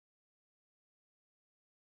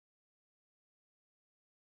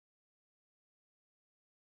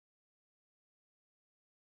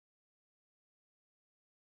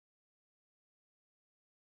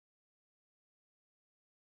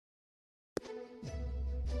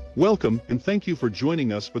Welcome and thank you for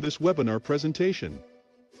joining us for this webinar presentation.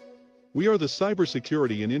 We are the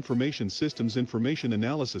Cybersecurity and Information Systems Information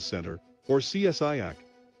Analysis Center, or CSIAC,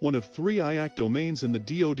 one of 3 IAC domains in the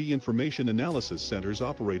DoD Information Analysis Centers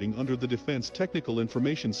operating under the Defense Technical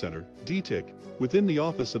Information Center, DTIC, within the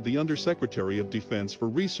Office of the Undersecretary of Defense for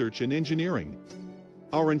Research and Engineering.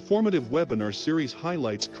 Our informative webinar series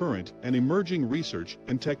highlights current and emerging research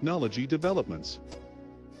and technology developments.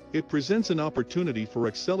 It presents an opportunity for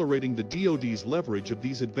accelerating the DoD's leverage of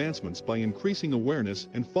these advancements by increasing awareness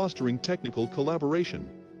and fostering technical collaboration.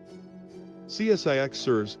 CSIAC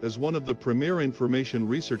serves as one of the premier information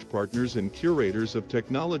research partners and curators of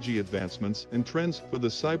technology advancements and trends for the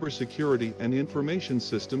cybersecurity and information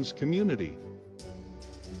systems community.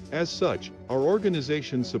 As such, our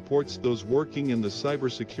organization supports those working in the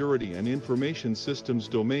cybersecurity and information systems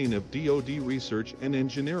domain of DoD research and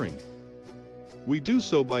engineering. We do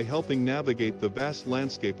so by helping navigate the vast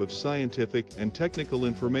landscape of scientific and technical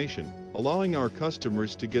information, allowing our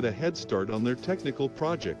customers to get a head start on their technical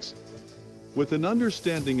projects. With an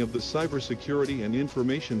understanding of the cybersecurity and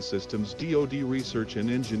information systems DoD research and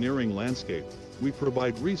engineering landscape, we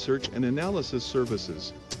provide research and analysis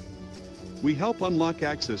services. We help unlock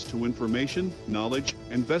access to information, knowledge,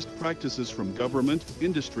 and best practices from government,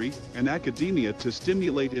 industry, and academia to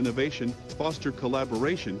stimulate innovation, foster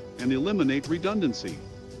collaboration, and eliminate redundancy.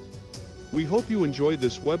 We hope you enjoy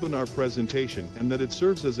this webinar presentation and that it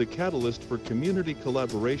serves as a catalyst for community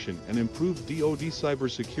collaboration and improved DoD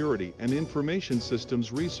cybersecurity and information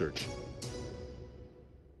systems research.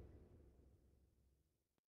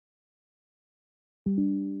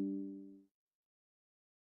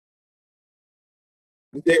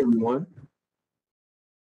 Good day, everyone.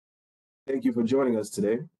 Thank you for joining us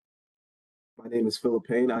today. My name is Philip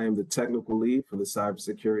Payne. I am the technical lead for the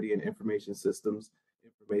Cybersecurity and Information Systems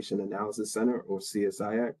Information Analysis Center, or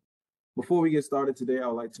CSIAC. Before we get started today, I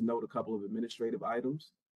would like to note a couple of administrative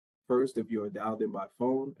items. First, if you are dialed in by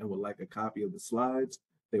phone and would like a copy of the slides,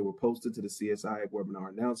 they were posted to the CSIAC webinar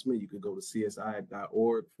announcement. You can go to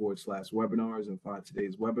csiac.org/webinars and find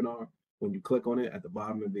today's webinar. When you click on it at the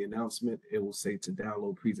bottom of the announcement, it will say to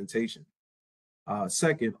download presentation.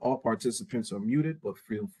 Second, all participants are muted, but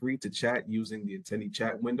feel free to chat using the attendee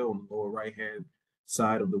chat window on the lower right-hand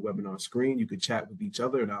side of the webinar screen. You can chat with each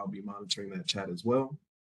other and I'll be monitoring that chat as well.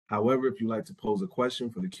 However, if you'd like to pose a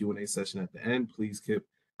question for the Q&A session at the end, please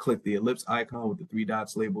click the ellipse icon with the 3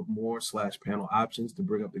 dots labeled More/Panel Options to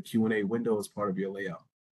bring up the Q&A window as part of your layout.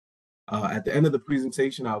 At the end of the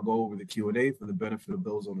presentation, I'll go over the Q&A for the benefit of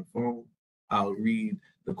those on the phone. I'll read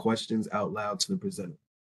the questions out loud to the presenter.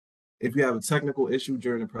 If you have a technical issue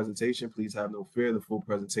during the presentation, please have no fear. The full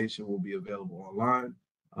presentation will be available online.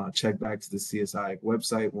 Check back to the CSIAC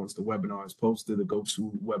website. Once the webinar is posted, the Go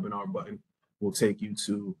to Webinar button will take you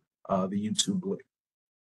to the YouTube link.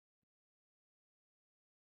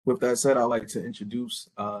 With that said, I'd like to introduce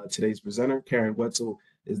today's presenter. Karen Wetzel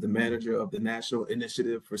is the manager of the National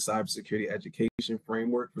Initiative for Cybersecurity Education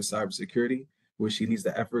Framework for Cybersecurity, where she leads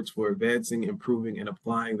the efforts for advancing, improving, and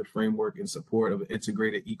applying the framework in support of an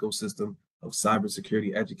integrated ecosystem of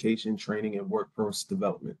cybersecurity education, training, and workforce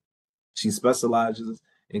development. She specializes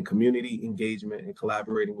in community engagement and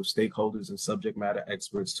collaborating with stakeholders and subject matter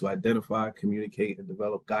experts to identify, communicate, and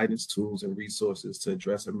develop guidance tools and resources to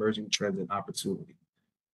address emerging trends and opportunities.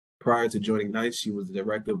 Prior to joining NIST, she was the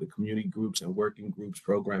director of the Community Groups and Working Groups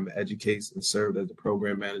program at Educase and served as the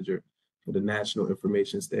program manager for the National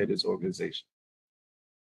Information Standards Organization.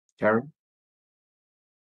 Karen?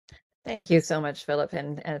 Thank you so much, Philip,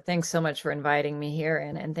 and thanks so much for inviting me here,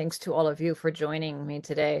 and thanks to all of you for joining me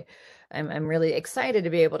today. I'm really excited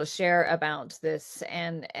to be able to share about this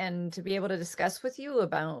and to be able to discuss with you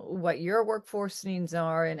about what your workforce needs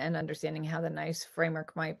are and understanding how the NICE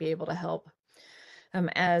framework might be able to help.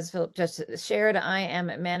 As Philip just shared, I am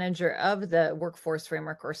manager of the Workforce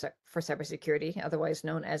Framework for Cybersecurity, otherwise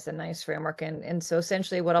known as the NICE framework. And so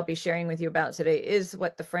essentially what I'll be sharing with you about today is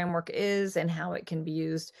what the framework is and how it can be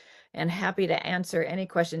used. And happy to answer any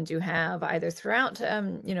questions you have either throughout,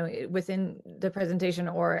 within the presentation,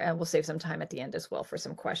 or we'll save some time at the end as well for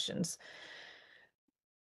some questions.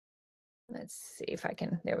 Let's see if I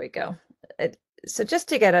can, there we go. So just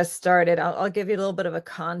to get us started, I'll give you a little bit of a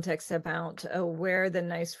context about where the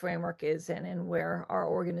NICE framework is and where our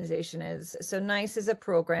organization is. So NICE is a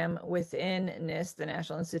program within NIST, the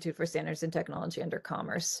National Institute for Standards and Technology under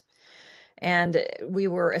Commerce. And we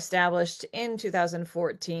were established in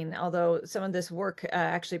 2014, although some of this work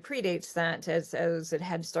actually predates that, as it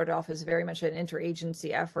had started off as very much an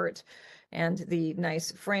interagency effort. And the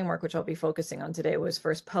NICE framework, which I'll be focusing on today, was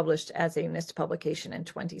first published as a NIST publication in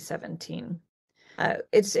 2017.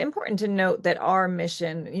 It's important to note that our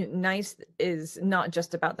mission, NIST, is not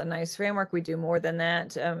just about the NIST framework. We do more than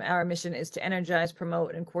that. Our mission is to energize,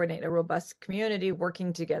 promote, and coordinate a robust community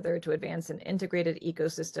working together to advance an integrated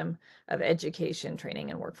ecosystem of education,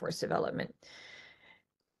 training, and workforce development.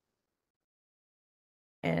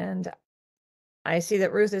 And I see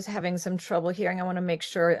that Ruth is having some trouble hearing. I want to make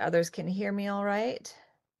sure others can hear me all right.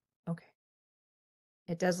 Okay.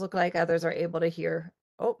 It does look like others are able to hear.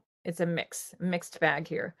 Oh, it's a mixed bag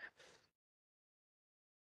here.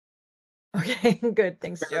 Okay, good.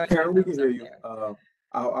 Thanks, Joe. Karen, we can hear you.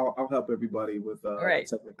 I'll help everybody with Right,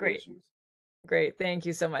 technical great. issues. Great, thank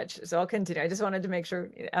you so much. So I'll continue. I just wanted to make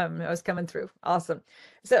sure I was coming through. Awesome.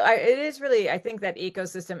 So it is really, I think that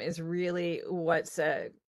ecosystem is really what's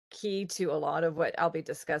key to a lot of what I'll be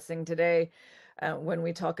discussing today. When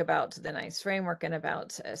we talk about the NICE framework and about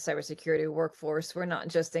cybersecurity workforce, we're not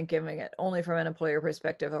just thinking it only from an employer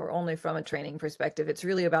perspective or only from a training perspective. It's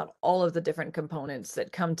really about all of the different components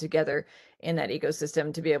that come together in that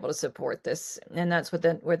ecosystem to be able to support this. And that's what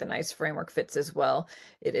where the NICE framework fits as well.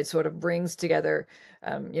 It sort of brings together,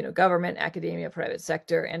 government, academia, private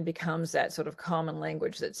sector, and becomes that sort of common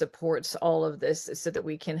language that supports all of this so that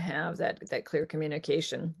we can have that clear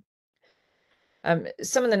communication.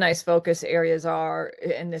 Some of the NICE focus areas are,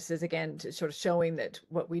 and this is again sort of showing that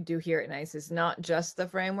what we do here at NICE is not just the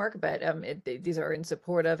framework, but these are in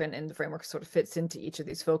support of, and the framework sort of fits into each of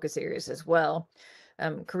these focus areas as well.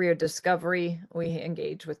 Career discovery, we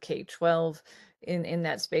engage with K-12 in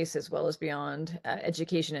that space as well as beyond,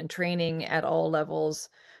 education and training at all levels,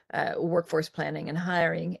 workforce planning and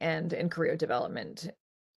hiring, and career development.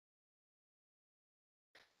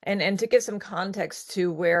 And to give some context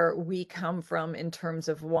to where we come from in terms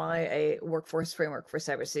of why a workforce framework for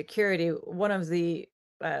cybersecurity, one of the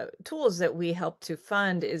tools that we help to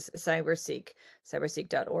fund is CyberSeek,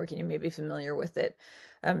 cyberseek.org, and you may be familiar with it.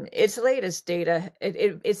 Its latest data,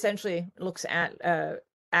 it essentially looks at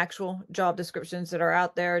actual job descriptions that are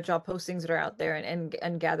out there, job postings that are out there,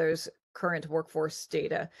 and gathers current workforce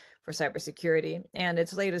data for cybersecurity. And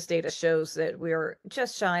its latest data shows that we are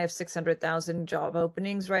just shy of 600,000 job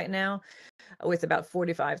openings right now, with about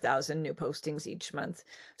 45,000 new postings each month.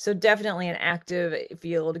 So definitely an active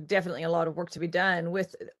field, definitely a lot of work to be done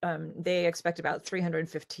with, they expect about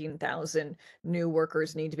 315,000 new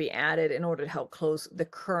workers need to be added in order to help close the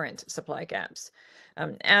current supply gaps.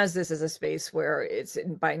 As this is a space where it's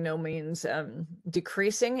by no means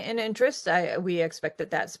decreasing in interest, we expect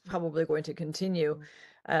that that's probably going to continue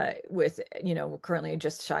with, currently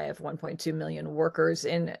just shy of 1.2 million workers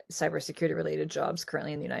in cybersecurity related jobs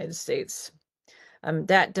currently in the United States.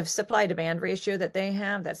 That supply demand ratio that they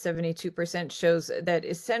have, that 72%, shows that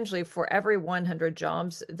essentially for every 100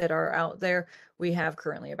 jobs that are out there, we have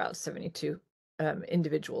currently about 72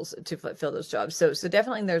 individuals to fulfill those jobs. So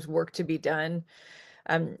definitely there's work to be done.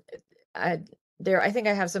 I think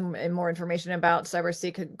I have some more information about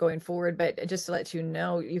CyberSeek going forward, but just to let you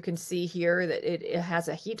know, you can see here that it has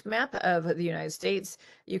a heat map of the United States.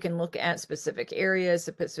 You can look at specific areas,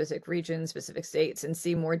 specific regions, specific states, and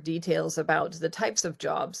see more details about the types of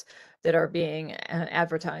jobs that are being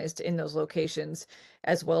advertised in those locations,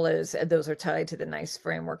 as well as those are tied to the NICE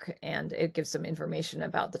framework, and it gives some information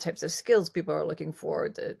about the types of skills people are looking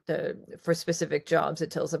for, for specific jobs. It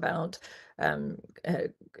tells about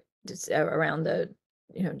around the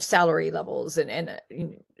salary levels and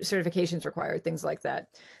certifications required, things like that.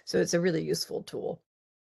 So it's a really useful tool.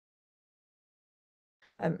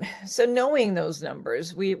 So knowing those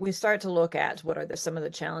numbers, we start to look at what are some of the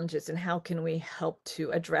challenges and how can we help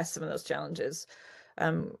to address some of those challenges.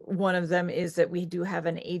 One of them is that we do have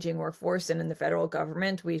an aging workforce, and in the federal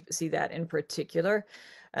government, we see that in particular.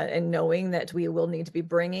 And knowing that we will need to be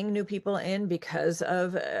bringing new people in because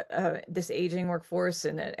of this aging workforce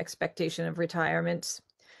and an expectation of retirement,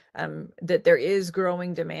 that there is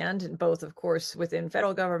growing demand, both, of course, within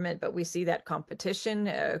federal government, but we see that competition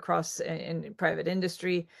across in private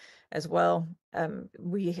industry as well.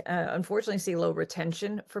 We unfortunately see low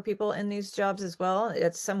retention for people in these jobs as well.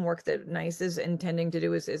 It's some work that NICE is intending to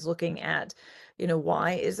do is looking at,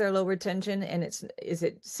 why is there low retention? And is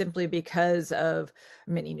it simply because of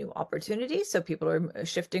many new opportunities? So people are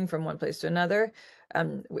shifting from one place to another,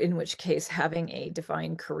 in which case having a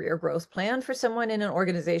defined career growth plan for someone in an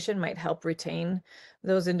organization might help retain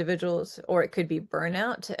those individuals. Or it could be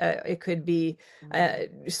burnout. It could be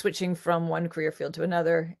switching from one career field to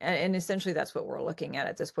another. And essentially that's what we're looking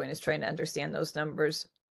at this point, is trying to understand those numbers.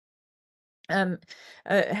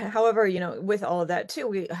 However, with all of that too,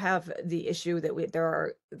 we have the issue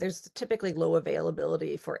that there's typically low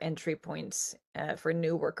availability for entry points for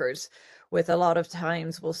new workers. With a lot of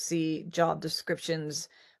times, we'll see job descriptions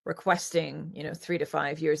requesting, 3 to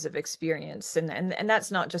 5 years of experience, and that's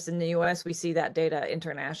not just in the U.S. We see that data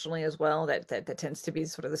internationally as well. That tends to be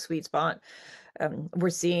sort of the sweet spot. We're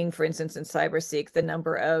seeing, for instance, in CyberSeek, the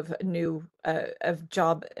number of new of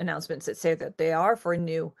job announcements that say that they are for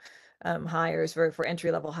new hires, for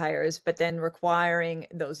entry-level hires, but then requiring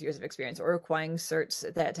those years of experience or requiring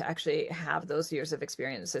certs that actually have those years of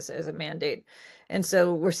experience as a mandate. And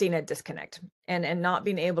so we're seeing a disconnect, and not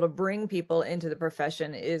being able to bring people into the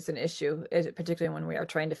profession is an issue, particularly when we are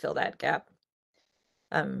trying to fill that gap.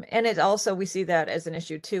 And it also, we see that as an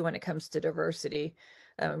issue too when it comes to diversity.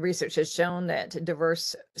 Research has shown that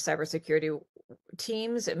diverse cybersecurity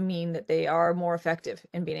teams mean that they are more effective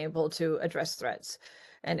in being able to address threats.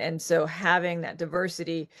 And so having that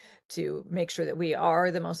diversity to make sure that we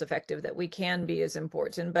are the most effective that we can be is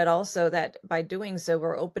important, but also that by doing so,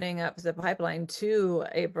 we're opening up the pipeline to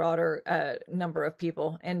a broader number of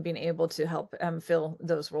people and being able to help fill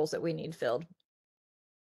those roles that we need filled.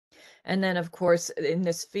 And then, of course, in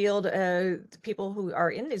this field, people who are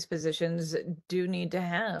in these positions do need to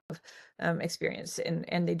have experience,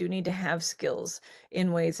 and they do need to have skills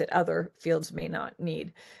in ways that other fields may not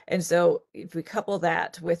need. And so if we couple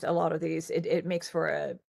that with a lot of these, it makes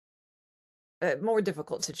for a more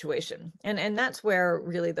difficult situation. And that's where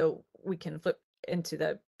really, though, we can flip into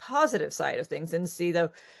the positive side of things and see, though,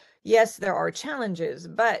 yes, there are challenges,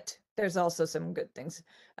 but there's also some good things.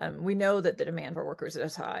 We know that the demand for workers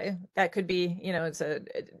is high. That could be, it's a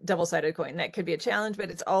double-sided coin. That could be a challenge, but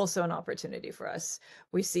it's also an opportunity for us.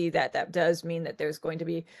 We see that that does mean that there's going to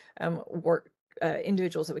be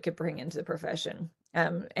individuals that we could bring into the profession.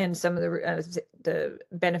 And some of the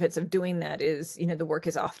benefits of doing that is, the work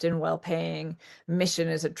is often well-paying, mission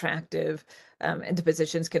is attractive, and the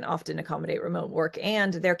positions can often accommodate remote work,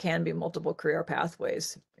 and there can be multiple career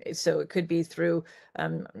pathways. So it could be through,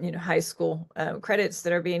 high school credits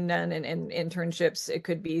that are being done and internships. It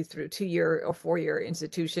could be through 2-year or 4-year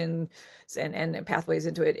institutions and pathways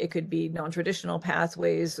into it. It could be non-traditional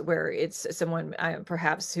pathways where it's someone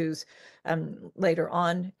perhaps who's later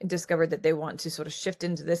on discovered that they want to sort of shift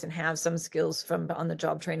into this and have some skills from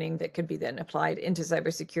on-the-job training that could be then applied into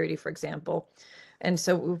cybersecurity, for example. And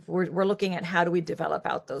so we're looking at how do we develop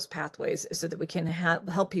out those pathways so that we can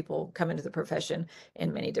help people come into the profession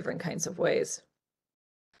in many different kinds of ways.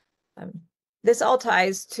 This all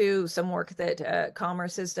ties to some work that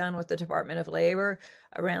Commerce has done with the Department of Labor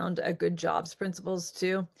around good jobs principles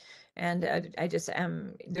too. And I just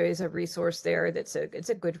there is a resource there it's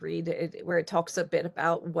a good read where it talks a bit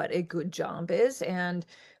about what a good job is, and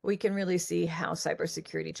we can really see how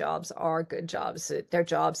cybersecurity jobs are good jobs. They're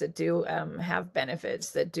jobs that do have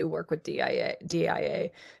benefits, that do work with DIA,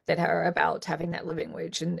 that are about having that living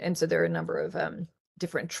wage, and so there are a number of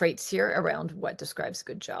different traits here around what describes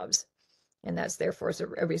good jobs, and that's therefore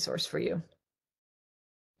a resource for you.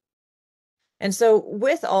 And so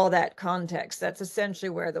with all that context, that's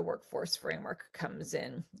essentially where the workforce framework comes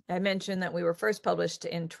in. I mentioned that we were first published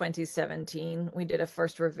in 2017. We did a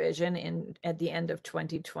first revision at the end of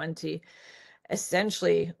 2020.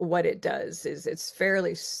 Essentially, what it does is it's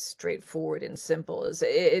fairly straightforward and simple.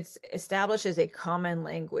 It establishes a common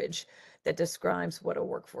language that describes what a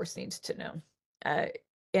workforce needs to know. And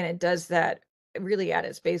it does that really at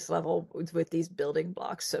its base level with these building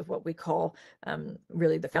blocks of what we call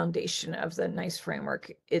really the foundation of the NIST framework.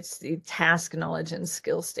 It's the task, knowledge, and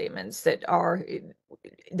skill statements that are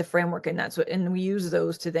the framework, and we use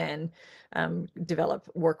those to then develop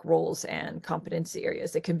work roles and competency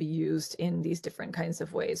areas that can be used in these different kinds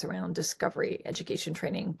of ways around discovery, education,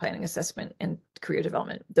 training, planning, assessment, and career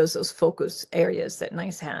development. Those focus areas that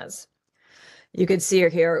NIST has. You can see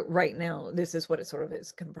here right now, this is what it sort of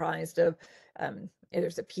is comprised of.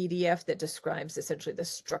 There's a PDF that describes essentially the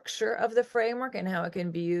structure of the framework and how it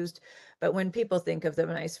can be used. But when people think of the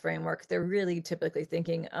NIST framework, they're really typically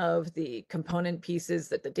thinking of the component pieces,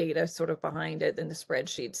 that the data sort of behind it, and the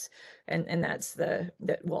spreadsheets. And that's that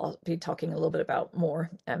we'll be talking a little bit about more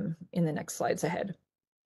in the next slides ahead.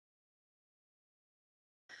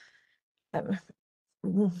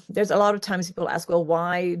 There's a lot of times people ask, well,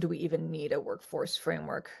 why do we even need a workforce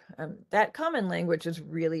framework? That common language is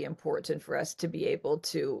really important for us to be able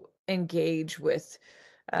to engage with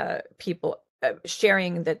people,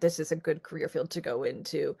 sharing that this is a good career field to go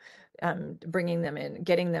into, bringing them in,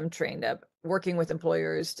 getting them trained up, working with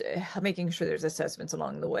employers, making sure there's assessments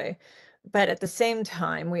along the way. But at the same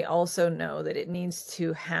time, we also know that it needs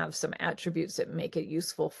to have some attributes that make it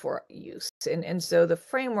useful for use. And so the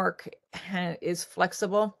framework is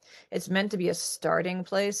flexible. It's meant to be a starting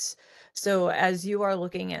place. So as you are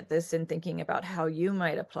looking at this and thinking about how you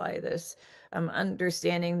might apply this,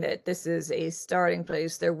 understanding that this is a starting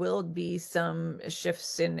place, there will be some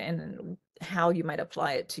shifts in how you might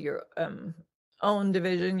apply it to your own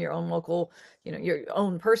division, your own local, your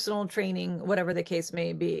own personal training, whatever the case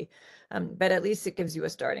may be. But at least it gives you a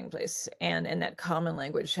starting place, and that common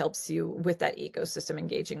language helps you with that ecosystem,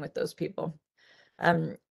 engaging with those people.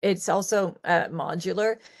 It's also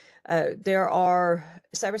modular.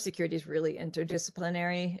 Cybersecurity is really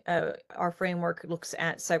interdisciplinary. Our framework looks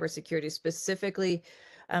at cybersecurity specifically.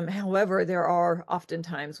 However, there are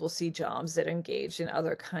oftentimes we'll see jobs that engage in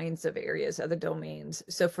other kinds of areas, other domains.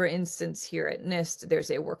 So for instance, here at NIST,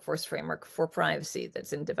 there's a workforce framework for privacy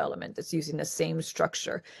that's in development that's using the same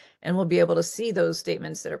structure. And we'll be able to see those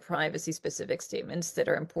statements that are privacy specific statements that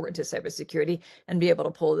are important to cybersecurity and be able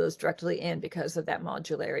to pull those directly in because of that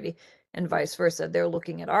modularity, and vice versa. They're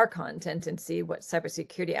looking at our content and see what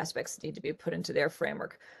cybersecurity aspects need to be put into their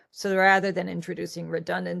framework. So rather than introducing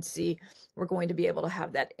redundancy, we're going to be able to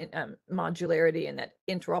have that modularity and that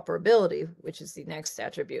interoperability, which is the next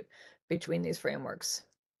attribute between these frameworks.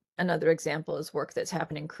 Another example is work that's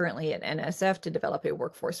happening currently at NSF to develop a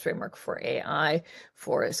workforce framework for AI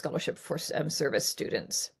for a scholarship for service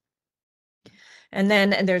students. And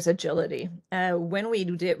then there's agility. When we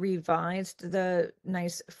revised the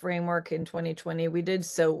NICE framework in 2020, we did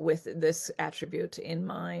so with this attribute in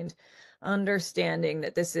mind, understanding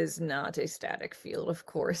that this is not a static field, of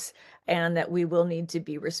course, and that we will need to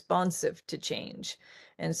be responsive to change.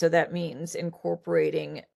 And so that means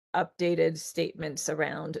incorporating updated statements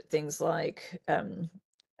around things like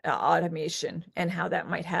automation and how that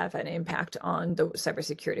might have an impact on the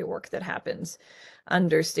cybersecurity work that happens,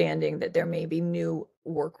 understanding that there may be new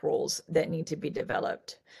work roles that need to be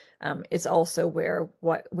developed. It's also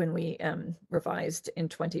when we revised in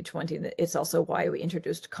 2020, it's also why we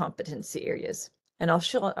introduced competency areas. And I'll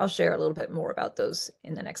share a little bit more about those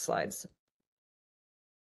in the next slides.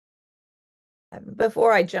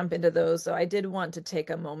 Before I jump into those, though, I did want to take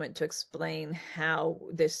a moment to explain how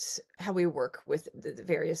we work with the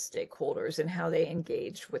various stakeholders and how they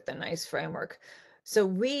engage with the NICE framework. So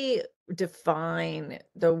we define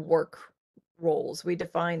the work roles, we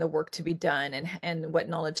define the work to be done and what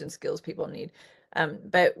knowledge and skills people need.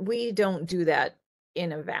 But we don't do that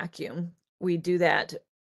in a vacuum. We do that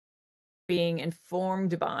being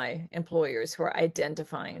informed by employers who are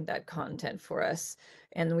identifying that content for us.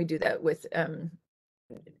 And we do that with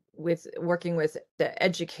working with the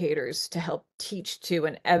educators to help teach to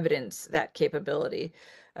and evidence that capability,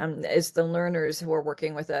 as the learners who are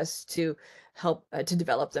working with us to help to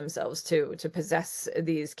develop themselves to possess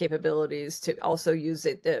these capabilities, to also use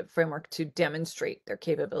the framework to demonstrate their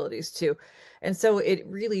capabilities too. And so it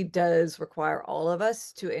really does require all of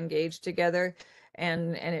us to engage together.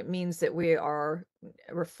 And it means that we are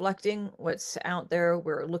reflecting what's out there.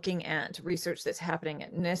 We're looking at research that's happening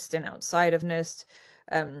at NIST and outside of NIST.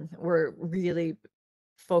 We're really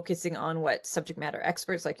focusing on what subject matter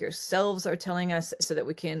experts like yourselves are telling us so that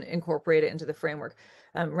we can incorporate it into the framework,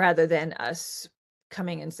 rather than us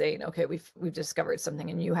coming and saying, okay, we've discovered something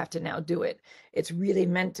and you have to now do it. It's really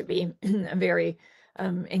meant to be a very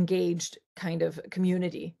engaged kind of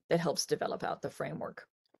community that helps develop out the framework.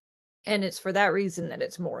 And it's for that reason that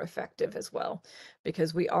it's more effective as well,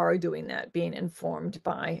 because we are doing that, being informed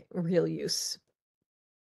by real use.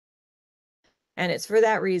 And it's for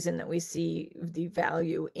that reason that we see the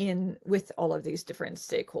value with all of these different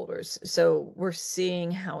stakeholders. So we're seeing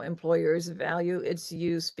how employers value its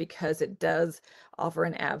use because it does offer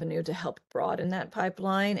an avenue to help broaden that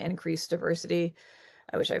pipeline and increase diversity,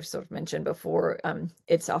 which I've sort of mentioned before.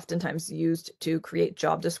 It's oftentimes used to create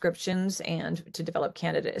job descriptions and to develop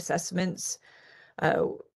candidate assessments.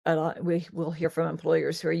 We will hear from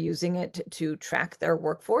employers who are using it to track their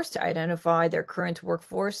workforce, to identify their current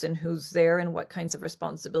workforce and who's there and what kinds of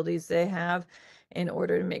responsibilities they have, in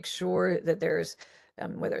order to make sure that there's,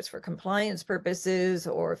 whether it's for compliance purposes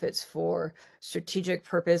or if it's for strategic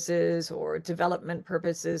purposes or development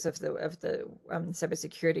purposes of the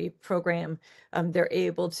cybersecurity program, they're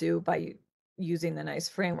able to, by using the NICE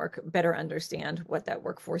framework, better understand what that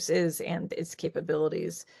workforce is and its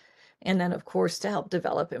capabilities. And then, of course, to help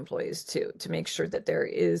develop employees too, to make sure that there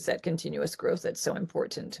is that continuous growth that's so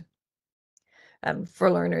important. For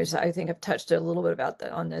learners, I think I've touched a little bit about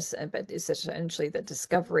on this, but it's essentially the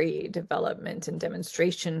discovery, development, and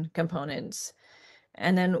demonstration components.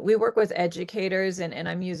 And then we work with educators, and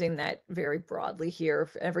I'm using that very broadly here,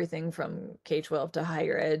 everything from K-12 to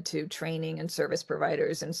higher ed to training and service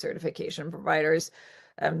providers and certification providers.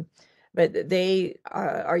 But they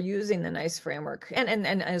are using the NICE framework, and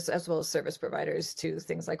as well as service providers to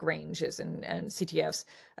things like ranges and CTFs.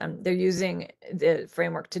 They're using the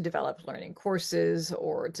framework to develop learning courses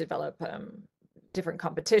or develop different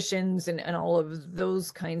competitions and all of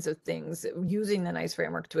those kinds of things, using the NICE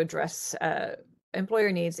framework to address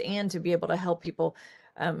employer needs and to be able to help people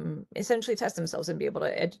essentially test themselves and be able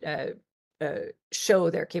to show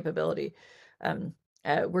their capability.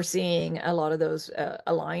 We're seeing a lot of those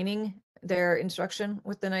aligning their instruction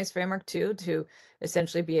with the NICE framework too, to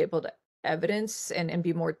essentially be able to evidence and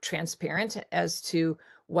be more transparent as to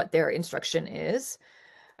what their instruction is,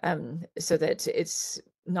 so that it's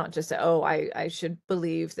not just, oh, I should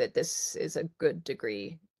believe that this is a good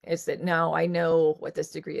degree. It's that now I know what this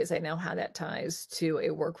degree is. I know how that ties to a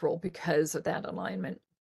work role because of that alignment.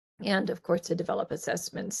 And of course, to develop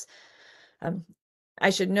assessments. I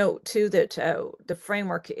should note too that the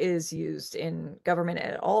framework is used in government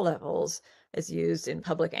at all levels, is used in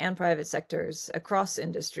public and private sectors, across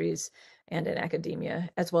industries, and in academia,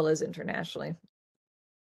 as well as internationally.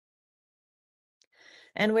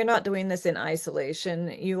 And we're not doing this in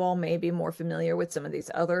isolation. You all may be more familiar with some of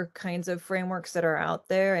these other kinds of frameworks that are out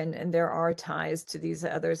there, and there are ties to these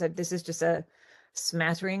others. This is just a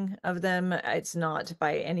smattering of them. It's not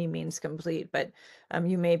by any means complete, but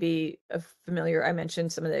you may be familiar. I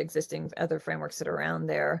mentioned some of the existing other frameworks that are around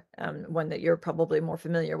there. One that you're probably more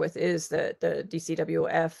familiar with is the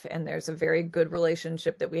DCWF, and there's a very good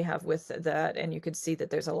relationship that we have with that. And you could see that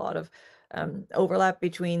there's a lot of overlap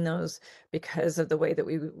between those because of the way that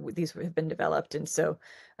these have been developed. And so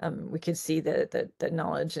we can see the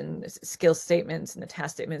knowledge and skill statements and the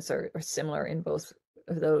task statements are similar in both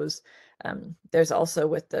of those. There's also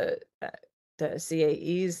with the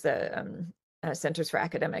CAEs, the Centers for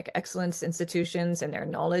Academic Excellence institutions and their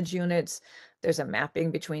knowledge units. There's a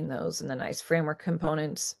mapping between those and the NICE framework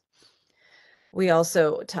components. We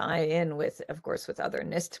also tie in with, of course, with other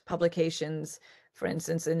NIST publications, for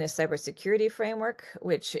instance, the NIST Cybersecurity Framework,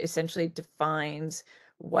 which essentially defines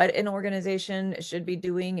what an organization should be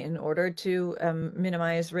doing in order to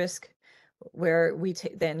minimize risk. Where we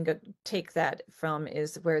then take that from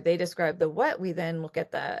is where they describe the what, we then look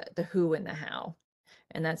at the who and the how.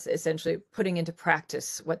 And that's essentially putting into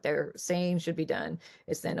practice what they're saying should be done.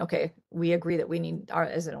 Is then, okay, we agree that we need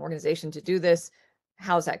as an organization to do this.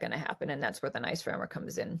 How's that going to happen? And that's where the NICE framework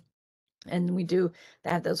comes in. And we do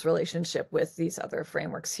have those relationship with these other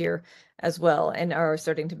frameworks here as well, and are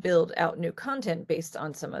starting to build out new content based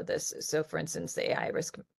on some of this. So for instance, the AI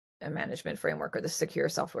risk management framework or the secure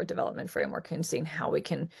software development framework, and seeing how we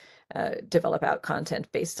can develop out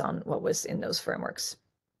content based on what was in those frameworks.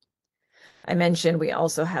 I mentioned we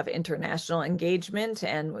also have international engagement,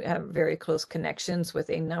 and we have very close connections with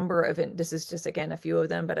a number of, this is just again a few of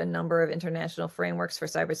them, but a number of international frameworks for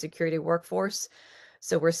cybersecurity workforce.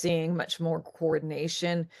 So we're seeing much more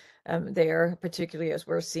coordination there, particularly as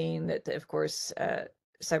we're seeing that, of course,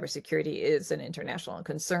 cybersecurity is an international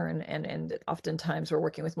concern, and oftentimes we're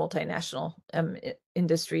working with multinational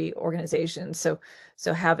industry organizations.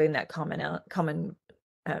 So having that common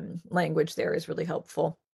language there is really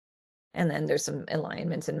helpful. And then there's some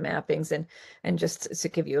alignments and mappings, and just to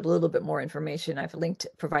give you a little bit more information, I've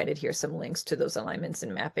provided here some links to those alignments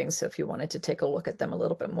and mappings. So if you wanted to take a look at them a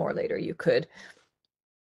little bit more later, you could.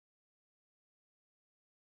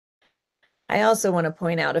 I also want to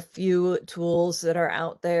point out a few tools that are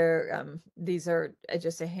out there. These are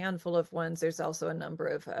just a handful of ones. There's also a number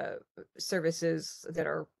of services that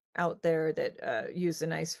are out there that use the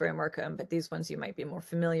NICE framework, but these ones you might be more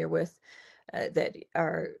familiar with that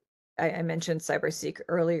are, I mentioned CyberSeek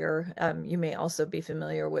earlier. You may also be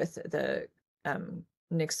familiar with the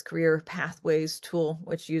NICS Career Pathways tool,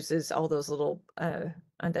 which uses all those little,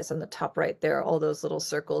 and that's on the top right there, all those little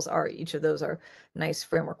circles each of those are NICE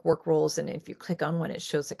framework work roles. And if you click on one, it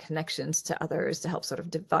shows the connections to others to help sort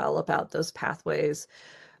of develop out those pathways.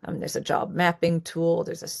 There's a job mapping tool,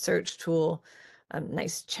 there's a search tool,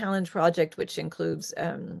 NICE challenge project, which includes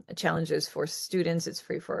challenges for students. It's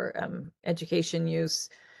free for education use.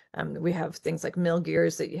 We have things like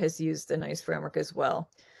Millgears that has used the NICE framework as well.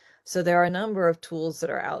 So there are a number of tools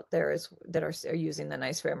that are out there that are using the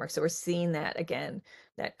NICE framework. So we're seeing that again,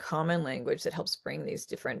 that common language that helps bring these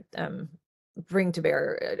different, bring to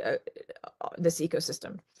bear this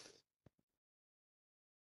ecosystem.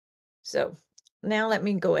 So now let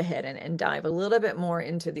me go ahead and dive a little bit more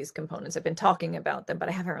into these components. I've been talking about them, but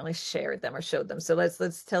I haven't really shared them or showed them. So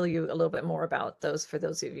let's tell you a little bit more about those for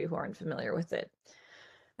those of you who aren't familiar with it.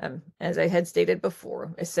 As I had stated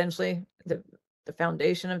before, essentially the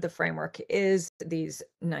foundation of the framework is these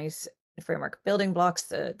nice framework building blocks,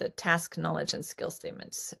 the task, knowledge, and skill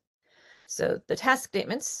statements. So the task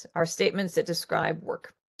statements are statements that describe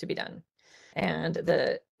work to be done. And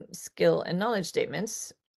the skill and knowledge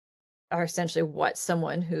statements are essentially what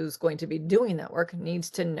someone who's going to be doing that work needs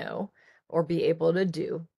to know or be able to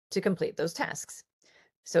do to complete those tasks.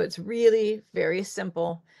 So it's really very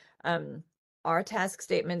simple. Our task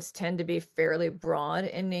statements tend to be fairly broad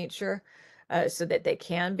in nature, so that they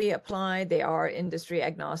can be applied. They are industry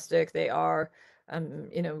agnostic. They are,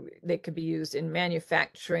 they could be used in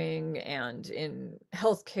manufacturing and in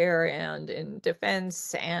healthcare and in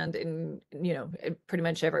defense and in, pretty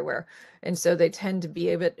much everywhere. And so they tend to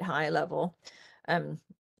be a bit high level,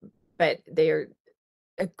 but they are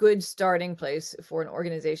a good starting place for an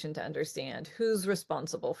organization to understand who's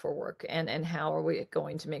responsible for work and how are we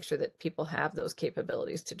going to make sure that people have those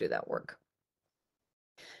capabilities to do that work.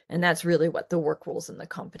 And that's really what the work rules and the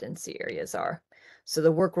competency areas are. So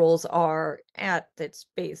the work rules are at its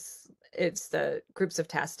base, it's the groups of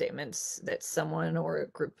task statements that someone or a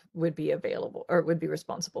group would be available or would be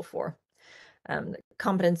responsible for. The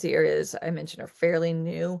competency areas I mentioned are fairly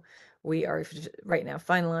new. We are right now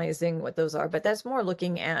finalizing what those are, but that's more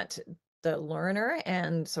looking at the learner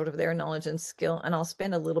and sort of their knowledge and skill. And I'll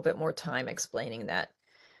spend a little bit more time explaining that.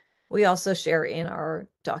 We also share in our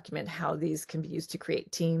document how these can be used to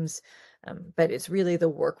create teams, but it's really the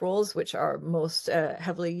work roles which are most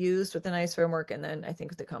heavily used with the NIST framework, and then I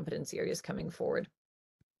think the competency areas coming forward.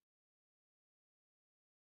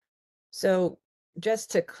 So just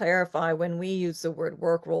to clarify, when we use the word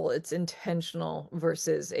work role, it's intentional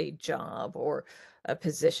versus a job or a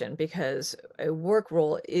position, because a work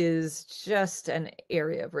role is just an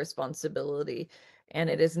area of responsibility and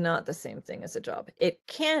it is not the same thing as a job. It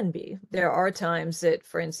can be. There are times that,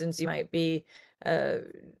 for instance, you might be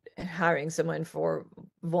hiring someone for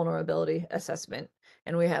vulnerability assessment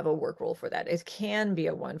and we have a work role for that. It can be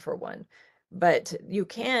a one-for-one. But you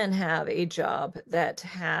can have a job that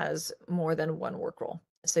has more than one work role.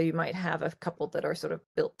 So you might have a couple that are sort of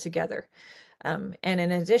built together. And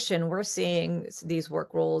in addition, we're seeing these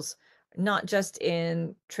work roles not just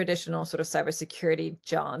in traditional sort of cybersecurity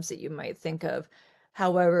jobs that you might think of,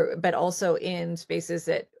 however, but also in spaces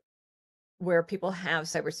that where people have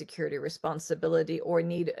cybersecurity responsibility or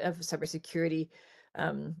need of cybersecurity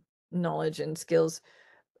knowledge and skills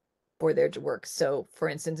for their work. So for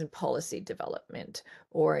instance, in policy development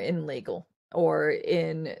or in legal or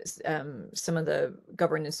in some of the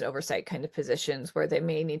governance and oversight kind of positions where they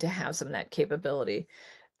may need to have some of that capability.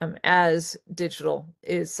 As digital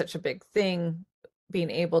is such a big thing, being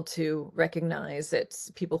able to recognize that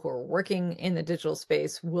people who are working in the digital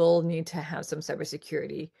space will need to have some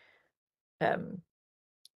cybersecurity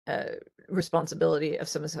responsibility of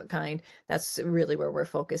some kind. That's really where we're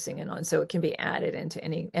focusing in on. So it can be added into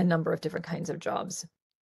a number of different kinds of jobs.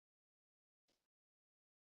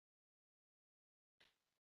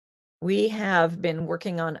 We have been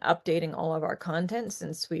working on updating all of our content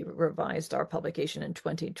since we revised our publication in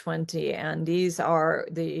 2020, and these are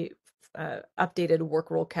the updated work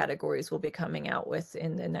role categories we'll be coming out with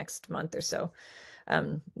in the next month or so.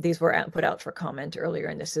 These were put out for comment earlier,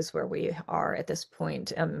 and this is where we are at this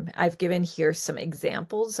point. I've given here some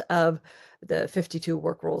examples of the 52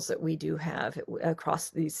 work roles that we do have across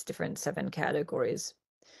these different 7 categories.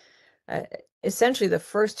 Essentially, the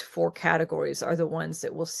first 4 categories are the ones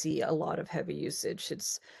that will see a lot of heavy usage.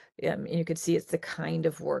 It's you can see it's the kind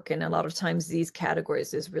of work, and a lot of times these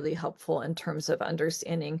categories is really helpful in terms of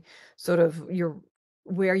understanding sort of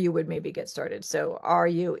where you would maybe get started. So are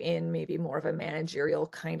you in maybe more of a managerial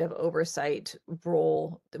kind of oversight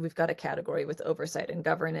role? We've got a category with oversight and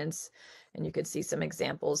governance, and you could see some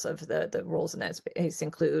examples of the roles in that space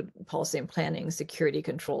include policy and planning, security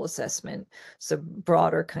control assessment, so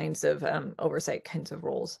broader kinds of oversight kinds of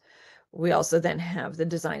roles. We also then have the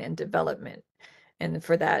design and development. And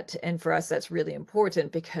for that, and for us, that's really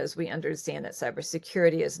important because we understand that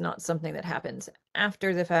cybersecurity is not something that happens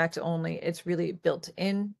after the fact only. It's really built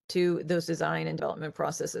into those design and development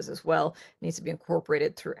processes as well. It needs to be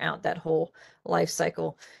incorporated throughout that whole life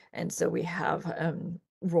cycle. And so we have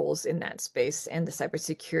roles in that space and the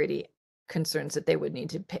cybersecurity concerns that they would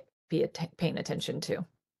need to be paying attention to.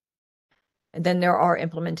 And then there are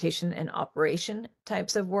implementation and operation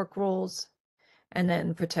types of work roles, and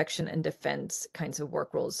then protection and defense kinds of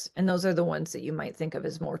work roles. And those are the ones that you might think of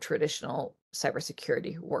as more traditional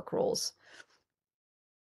cybersecurity work roles.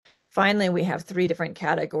 Finally, we have 3 different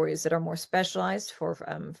categories that are more specialized for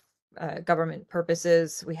government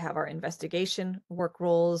purposes. We have our investigation work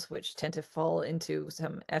roles, which tend to fall into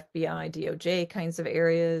some FBI, DOJ kinds of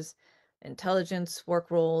areas, intelligence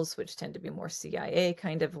work roles, which tend to be more CIA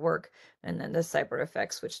kind of work, and then the cyber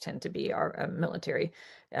effects, which tend to be our military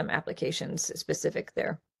applications specific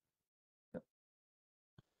there.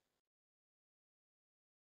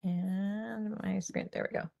 And my screen, there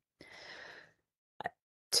we go.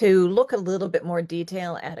 To look a little bit more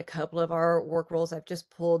detail at a couple of our work roles, I've just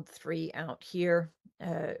pulled 3 out here.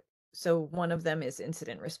 So one of them is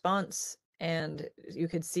incident response, and you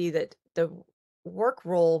could see that the work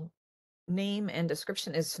role name and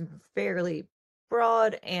description is fairly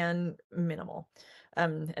broad and minimal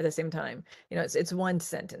at the same time. You know, it's one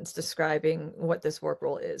sentence describing what this work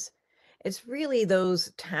role is. It's really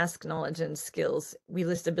those task knowledge and skills. We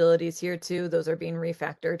list abilities here too. Those are being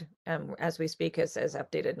refactored as we speak as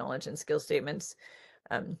updated knowledge and skill statements.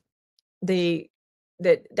 Um,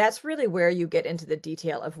 that's really where you get into the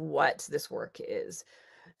detail of what this work is.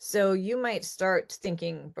 So you might start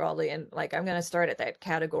thinking broadly and like, I'm going to start at that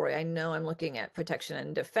category. I know I'm looking at protection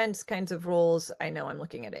and defense kinds of roles. I know I'm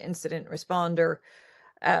looking at an incident responder.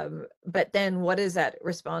 But then what is that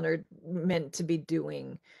responder meant to be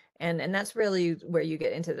doing? And that's really where you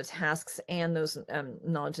get into the tasks and those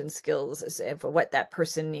knowledge and skills for what that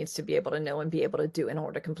person needs to be able to know and be able to do in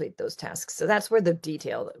order to complete those tasks. So that's where the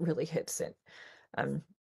detail really hits it.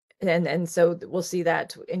 And so we'll see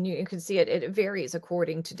that, and you can see it varies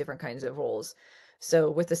according to different kinds of roles.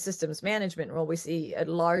 So with the systems management role, we see a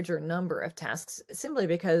larger number of tasks simply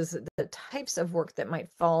because the types of work that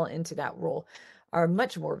might fall into that role are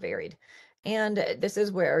much more varied. And this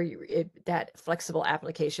is where that flexible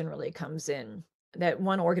application really comes in. That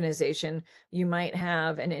one organization, you might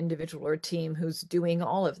have an individual or team who's doing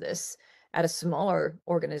all of this. At a smaller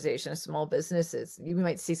organization, a small businesses, you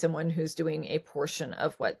might see someone who's doing a portion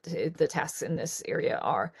of what the tasks in this area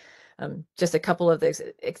are. Just a couple of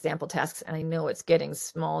the example tasks, and I know it's getting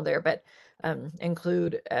small there, but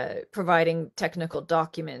include providing technical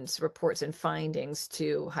documents, reports, and findings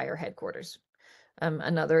to higher headquarters.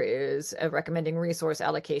 Another is recommending resource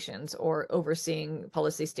allocations or overseeing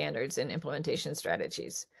policy standards and implementation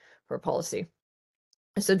strategies for policy.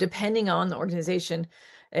 So depending on the organization,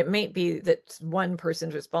 it might be that one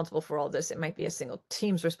person's responsible for all this. It might be a single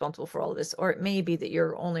team's responsible for all of this, or it may be that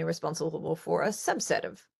you're only responsible for a subset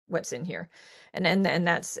of what's in here. And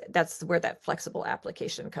that's where that flexible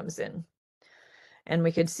application comes in. And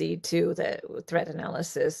we could see too that threat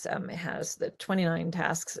analysis has the 29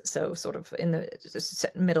 tasks, so sort of in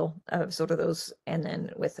the middle of sort of those, and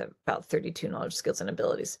then with about 32 knowledge, skills, and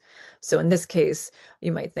abilities. So in this case,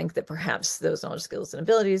 you might think that perhaps those knowledge, skills, and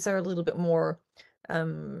abilities are a little bit more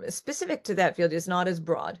specific to that field. It's not as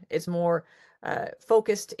broad. It's more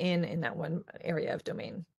focused in that one area of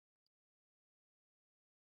domain.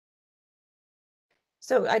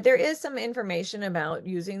 So there is some information about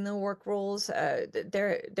using the work rules.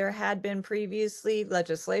 There had been previously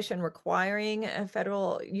legislation requiring a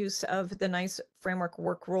federal use of the NIST framework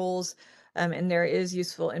work rules, and there is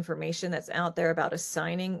useful information that's out there about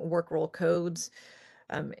assigning work rule codes.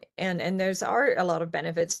 And there's are a lot of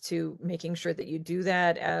benefits to making sure that you do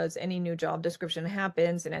that as any new job description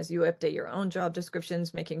happens, and as you update your own job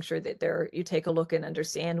descriptions, making sure that you take a look and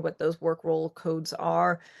understand what those work role codes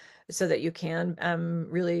are, so that you can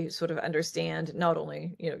really sort of understand not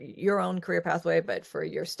only your own career pathway, but for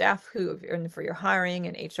your staff and for your hiring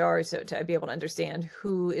and HR, so to be able to understand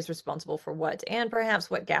who is responsible for what and perhaps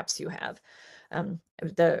what gaps you have.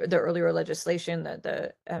 The earlier legislation,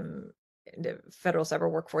 the Federal Cyber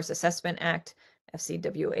Workforce Assessment Act,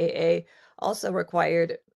 FCWAA, also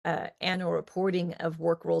required annual reporting of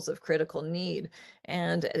work roles of critical need.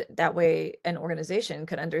 And that way an organization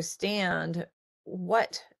could understand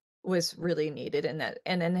what was really needed in that,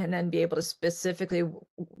 and then be able to specifically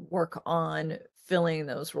work on filling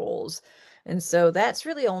those roles. And so that's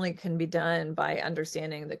really only can be done by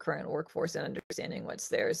understanding the current workforce and understanding what's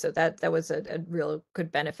there. So that was a real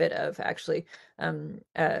good benefit of actually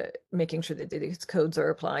making sure that these codes are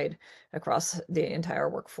applied across the entire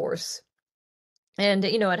workforce. And,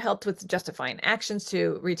 it helped with justifying actions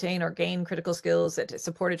to retain or gain critical skills, that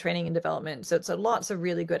supported training and development. So it's lots of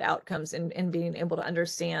really good outcomes in being able to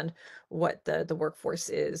understand what the workforce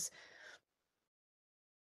is.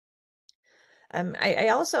 I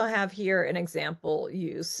also have here an example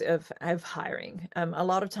use of hiring. A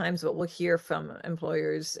lot of times what we'll hear from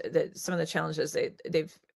employers that some of the challenges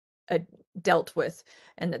they've dealt with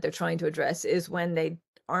and that they're trying to address is when they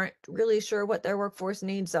aren't really sure what their workforce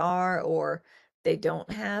needs are, or they don't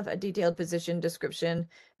have a detailed position description,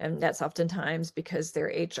 and that's oftentimes because their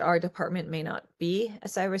HR department may not be a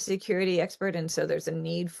cybersecurity expert, and so there's a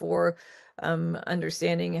need for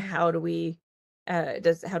understanding how do we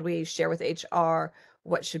share with HR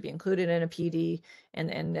what should be included in a PD,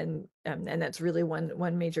 and that's really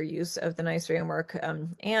one major use of the NIST framework.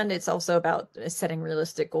 And it's also about setting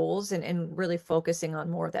realistic goals and really focusing on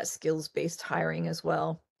more of that skills-based hiring as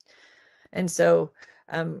well. And so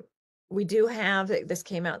we do have, this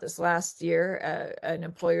came out this last year, an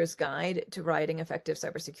employer's guide to writing effective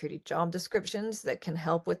cybersecurity job descriptions that can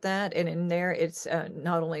help with that. And in there, it's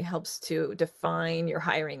not only helps to define your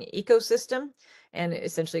hiring ecosystem and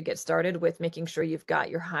essentially get started with making sure you've got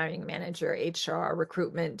your hiring manager, HR,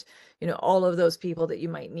 recruitment, all of those people that you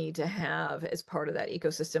might need to have as part of that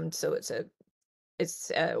ecosystem. So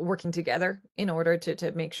it's working together in order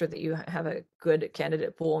to make sure that you have a good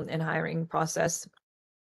candidate pool and hiring process.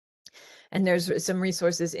 And there's some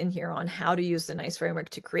resources in here on how to use the NIST framework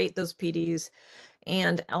to create those PDs,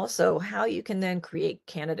 and also how you can then create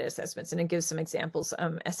candidate assessments. And it gives some examples,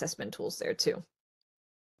 assessment tools there too.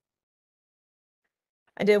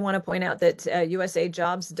 I did want to point out that USA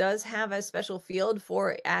Jobs does have a special field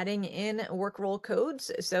for adding in work role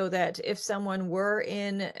codes, so that if someone were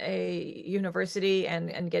in a university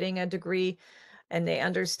and getting a degree, and they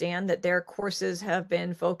understand that their courses have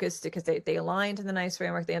been focused because they align to the NIST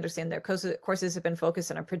framework, they understand their courses have been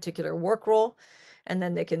focused on a particular work role, and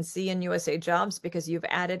then they can see in USA Jobs, because you've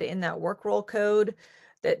added in that work role code,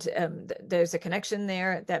 that there's a connection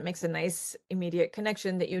there that makes a nice immediate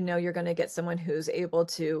connection that you're going to get someone who's able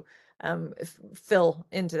to fill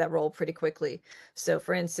into that role pretty quickly. So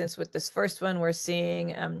for instance, with this first one, we're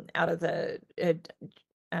seeing out of the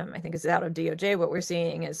I think it's out of DOJ, what we're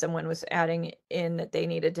seeing is someone was adding in that they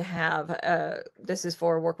needed to have, this is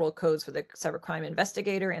for work role codes for the cybercrime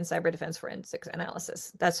investigator and cyber defense forensics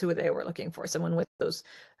analysis. That's who they were looking for, someone with those,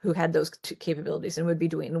 who had those two capabilities and would be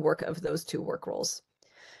doing the work of those two work roles.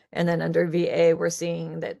 And then under VA, we're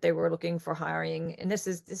seeing that they were looking for hiring, and this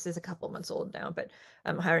is a couple months old now, but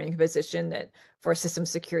hiring a position that for a system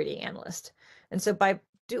security analyst. And so by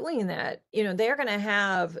doing that, they're going to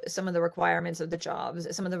have some of the requirements of the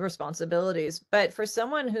jobs, some of the responsibilities, but for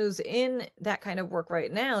someone who's in that kind of work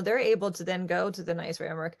right now, they're able to then go to the NIST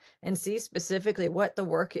framework and see specifically what the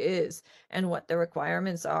work is and what the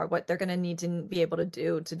requirements are, what they're going to need to be able to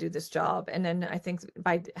do this job. And then I think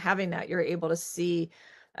by having that, you're able to see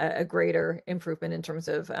a greater improvement in terms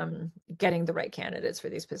of getting the right candidates for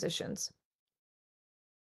these positions.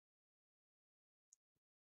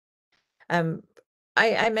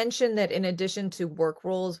 I mentioned that in addition to work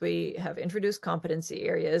roles, we have introduced competency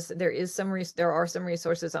areas. There are some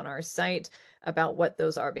resources on our site about what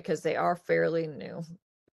those are, because they are fairly new.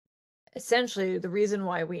 Essentially, the reason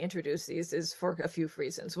why we introduced these is for a few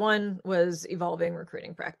reasons. One was evolving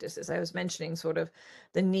recruiting practices. I was mentioning sort of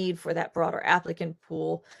the need for that broader applicant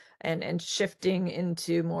pool and shifting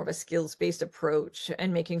into more of a skills-based approach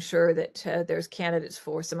and making sure that there's candidates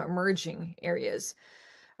for some emerging areas.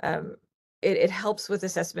 It helps with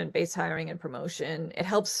assessment-based hiring and promotion. It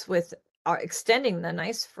helps with extending the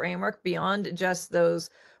NIST framework beyond just those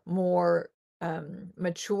more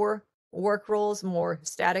mature work roles, more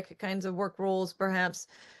static kinds of work roles, perhaps,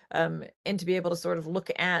 and to be able to sort of look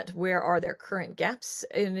at where are there current gaps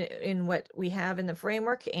in what we have in the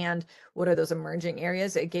framework and what are those emerging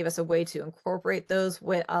areas. It gave us a way to incorporate those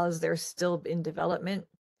as they're still in development.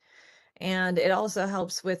 And it also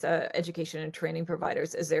helps with education and training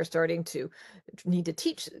providers as they're starting to need to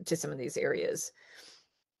teach to some of these areas.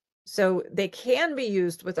 So they can be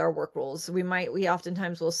used with our work roles. We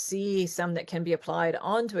oftentimes will see some that can be applied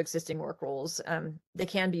onto existing work roles. They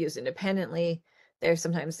can be used independently.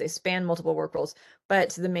 Sometimes they span multiple work roles,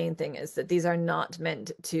 but the main thing is that these are not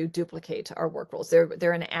meant to duplicate our work roles.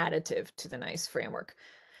 They're an additive to the NIST framework.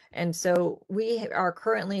 And so we are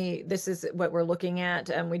currently, this is what we're looking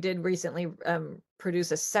at. We did recently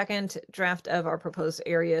produce a second draft of our proposed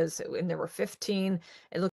areas, and there were 15.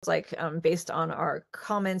 It looks like based on our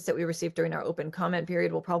comments that we received during our open comment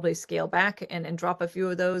period, we'll probably scale back and drop a few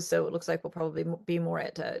of those. So it looks like we'll probably be more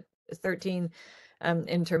at 13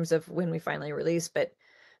 in terms of when we finally release. But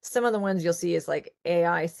some of the ones you'll see is like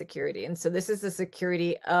AI security. And so this is the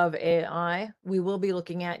security of AI. We will be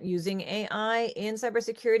looking at using AI in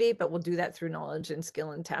cybersecurity, but we'll do that through knowledge and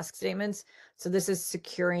skill and task statements. So this is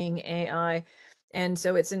securing AI. And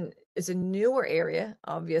so it's a newer area.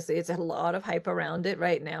 Obviously, it's a lot of hype around it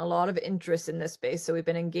right now, a lot of interest in this space. So we've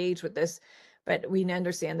been engaged with this. but we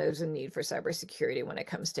understand there's a need for cybersecurity when it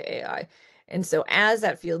comes to AI. And so as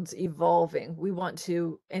that field's evolving, we want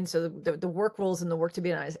to, and so the work roles and the work to be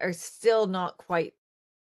done are still not quite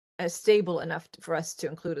stable enough for us to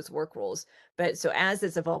include as work roles. But so as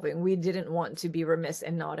it's evolving, we didn't want to be remiss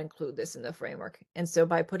and not include this in the framework. And so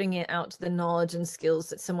by putting it out to the knowledge and skills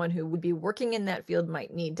that someone who would be working in that field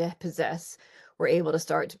might need to possess, we're able to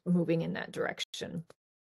start moving in that direction.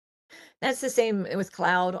 That's the same with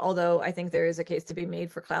cloud, although I think there is a case to be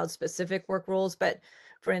made for cloud specific work roles. But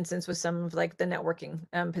for instance, with some of like the networking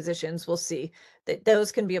positions, we'll see that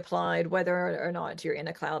those can be applied whether or not you're in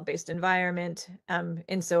a cloud-based environment.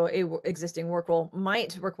 And so existing work role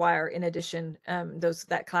might require, in addition,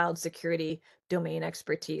 that cloud security domain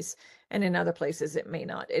expertise. And in other places, it may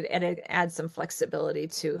not. It adds some flexibility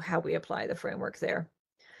to how we apply the framework there.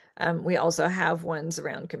 We also have ones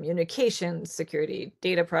around communication, security,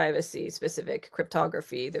 data privacy, specific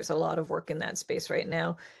cryptography. There's a lot of work in that space right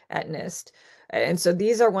now at NIST. And so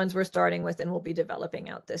these are ones we're starting with and we'll be developing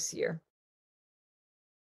out this year.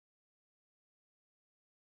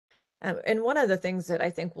 And one of the things that I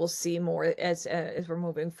think we'll see more as we're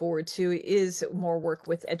moving forward too is more work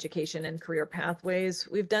with education and career pathways.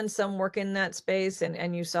 We've done some work in that space,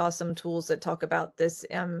 and you saw some tools that talk about this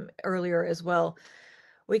earlier as well.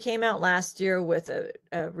 We came out last year with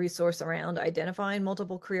a resource around identifying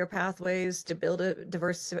multiple career pathways to build a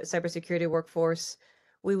diverse cybersecurity workforce.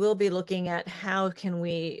 We will be looking at how can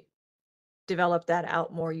we develop that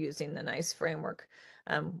out more using the NICE framework.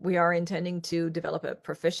 We are intending to develop a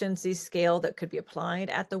proficiency scale that could be applied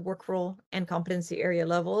at the work role and competency area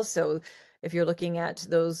level. So if you're looking at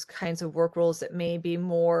those kinds of work roles that may be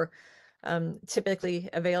more typically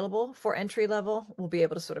available for entry level, we'll be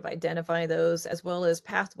able to sort of identify those, as well as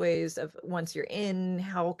pathways of once you're in,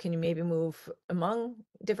 how can you maybe move among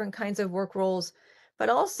different kinds of work roles, but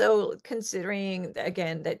also considering,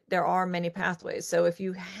 again, that there are many pathways. So if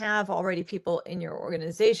you have already people in your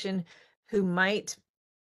organization who might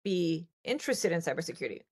be interested in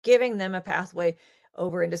cybersecurity, giving them a pathway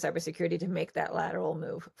over into cybersecurity to make that lateral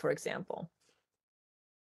move, for example.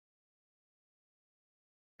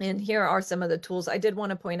 And here are some of the tools. I did want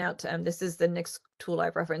to point out, this is the NICS tool I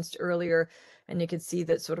referenced earlier, and you can see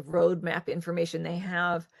that sort of roadmap information they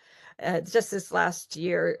have. Just this last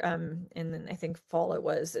year, and then I think fall it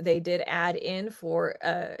was, they did add in for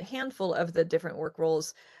a handful of the different work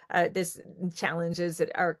roles this challenges that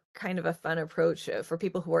are kind of a fun approach for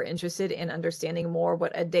people who are interested in understanding more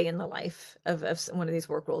what a day in the life of one of these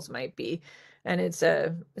work roles might be. And it's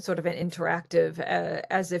a sort of an interactive,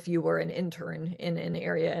 as if you were an intern in an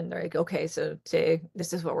area, and they're like, okay, so today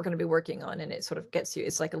this is what we're going to be working on, and it sort of gets you,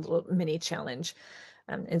 it's like a little mini challenge.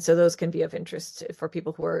 And so those can be of interest for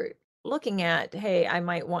people who are looking at, hey,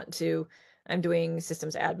 I'm doing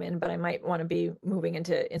systems admin, but I might want to be moving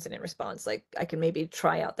into incident response. Like I can maybe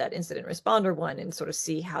try out that incident responder one and sort of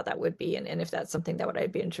see how that would be, and if that's something that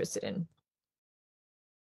I'd be interested in.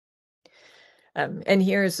 And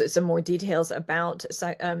here's some more details about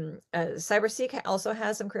CyberSeek also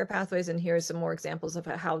has some career pathways, and here's some more examples of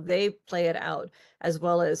how they play it out, as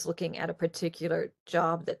well as looking at a particular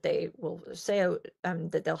job that they will say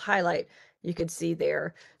that they'll highlight. You could see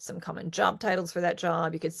there some common job titles for that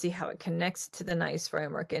job. You could see how it connects to the NICE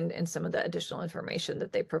framework and some of the additional information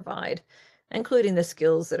that they provide, including the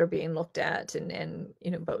skills that are being looked at, and you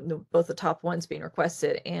know, both the top ones being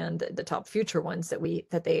requested and the top future ones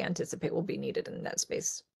that they anticipate will be needed in that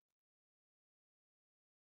space.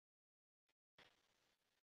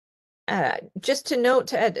 Just to note,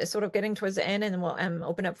 sort of getting towards the end, and we'll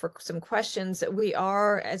open up for some questions. We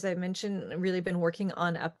are, as I mentioned, really been working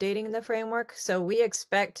on updating the framework. So we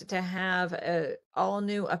expect to have all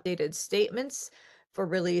new updated statements for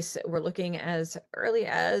release. We're looking as early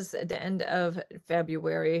as the end of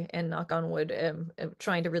February, and knock on wood,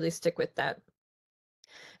 trying to really stick with that.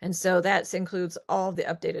 And so that includes all the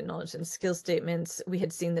updated knowledge and skill statements. We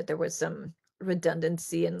had seen that there was some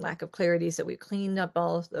redundancy and lack of clarity, so we cleaned up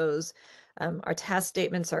all of those. Our task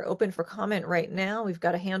statements are open for comment right now. We've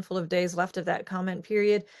got a handful of days left of that comment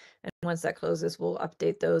period. And once that closes, we'll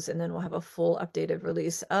update those, and then we'll have a full updated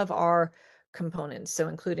release of our components. So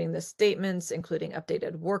including the statements, including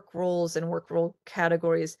updated work roles and work role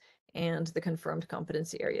categories, and the confirmed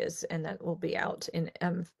competency areas. And that will be out in,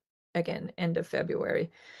 again, end of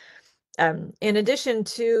February. In addition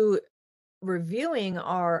to reviewing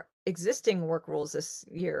our existing work rules this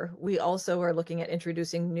year, we also are looking at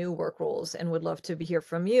introducing new work rules, and would love to hear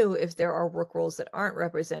from you if there are work rules that aren't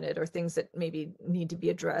represented or things that maybe need to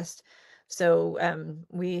be addressed. So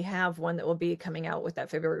we have one that will be coming out with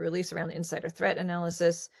that February release around insider threat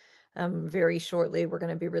analysis. Very shortly, we're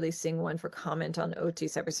going to be releasing one for comment on OT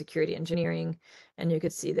cybersecurity engineering, and you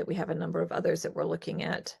could see that we have a number of others that we're looking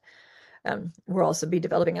at. We'll also be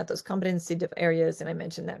developing out those competency areas, and I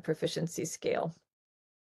mentioned that proficiency scale.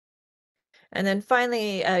 And then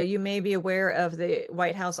finally, you may be aware of the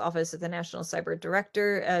White House Office of the National Cyber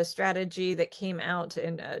Director strategy that came out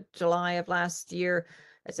in July of last year.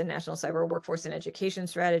 It's a National Cyber Workforce and Education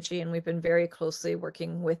strategy, and we've been very closely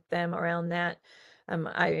working with them around that.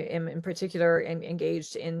 I am in particular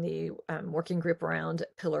engaged in the working group around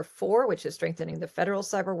Pillar 4, which is strengthening the federal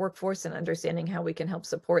cyber workforce and understanding how we can help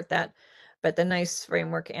support that. But the NIST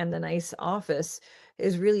framework and the NIST office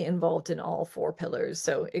is really involved in all 4 pillars.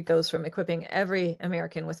 So it goes from equipping every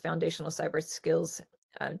American with foundational cyber skills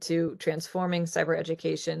to transforming cyber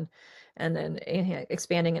education, and then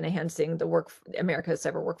expanding and enhancing the America's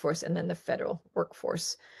cyber workforce, and then the federal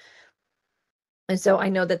workforce. And so I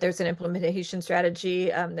know that there's an implementation strategy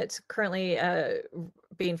that's currently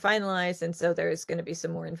being finalized, and so there's going to be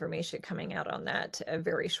some more information coming out on that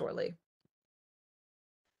very shortly.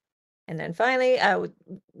 And then finally,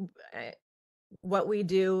 what we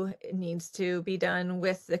do needs to be done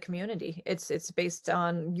with the community. It's based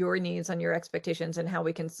on your needs, on your expectations, and how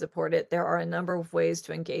we can support it. There are a number of ways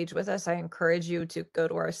to engage with us. I encourage you to go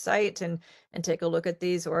to our site and take a look at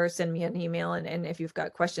these, or send me an email and if you've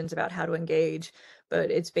got questions about how to engage.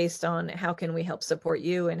 But it's based on how can we help support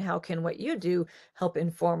you, and how can what you do help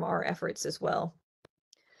inform our efforts as well.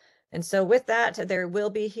 And so with that, there will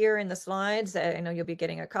be here in the slides, I know you'll be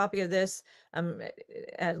getting a copy of this,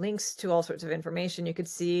 links to all sorts of information you could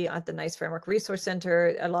see at the NICE Framework Resource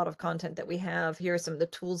Center, a lot of content that we have. Here are some of the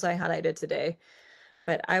tools I highlighted today,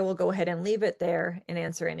 but I will go ahead and leave it there and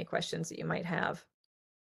answer any questions that you might have.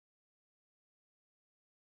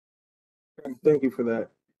 Thank you for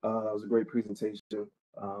that. It was a great presentation.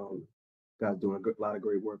 Guys doing a lot of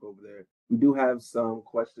great work over there. We do have some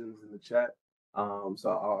questions in the chat, so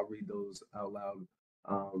I'll read those out loud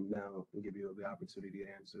now and give you the opportunity to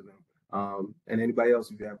answer them. And anybody else,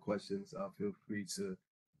 if you have questions, feel free to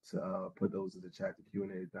put those in the chat. The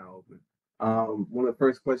Q&A is now open. One of the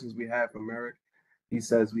first questions we have from Merrick, he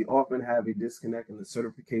says, we often have a disconnect in the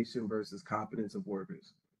certification versus competence of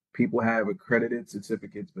workers. People have accredited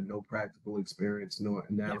certificates, but no practical experience, no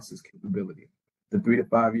analysis capability. The 3 to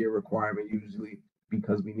 5 year requirement usually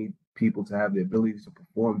because we need people to have the ability to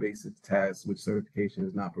perform basic tasks, which certification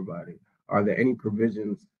is not providing. Are there any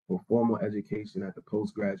provisions for formal education at the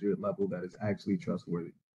postgraduate level that is actually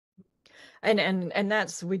trustworthy? And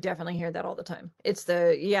that's, we definitely hear that all the time. It's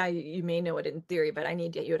the, yeah, you may know it in theory, but I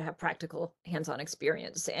need you to have practical hands-on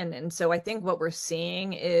experience. And so I think what we're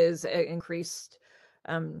seeing is an increased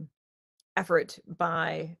effort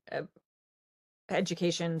by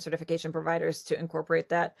education certification providers to incorporate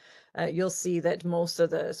that. You'll see that most of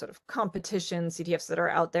the sort of competition CTFs that are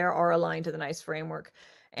out there are aligned to the NICE framework,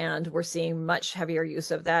 and we're seeing much heavier use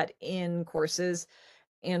of that in courses.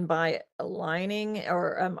 And by aligning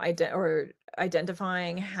or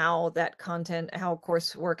identifying how that content, how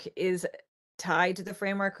coursework is tied to the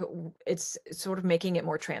framework, it's sort of making it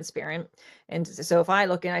more transparent. And so if I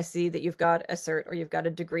look and I see that you've got a cert or you've got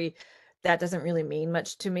a degree, that doesn't really mean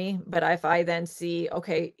much to me. But if I then see,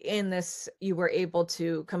 okay, in this, you were able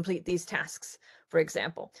to complete these tasks, for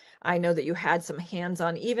example, I know that you had some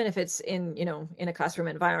hands-on, even if it's in, in a classroom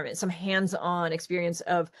environment, some hands-on experience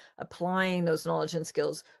of applying those knowledge and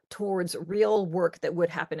skills towards real work that would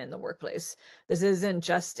happen in the workplace. This isn't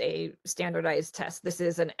just a standardized test. This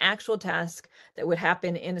is an actual task that would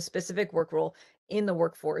happen in a specific work role in the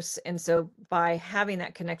workforce. And so by having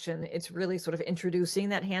that connection, it's really sort of introducing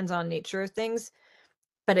that hands-on nature of things.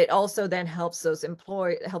 But it also then helps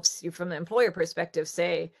helps you from the employer perspective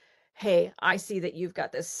say, hey, I see that you've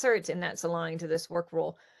got this cert and that's aligned to this work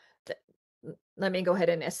role. Let me go ahead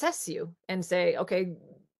and assess you and say, okay,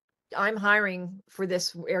 I'm hiring for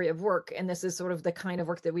this area of work, and this is sort of the kind of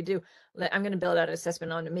work that we do. I'm going to build out an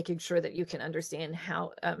assessment on making sure that you can understand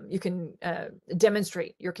how you can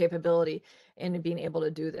demonstrate your capability in being able to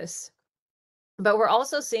do this. But we're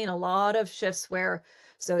also seeing a lot of shifts where,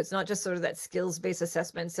 so it's not just sort of that skills-based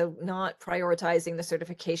assessment, so not prioritizing the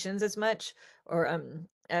certifications as much, or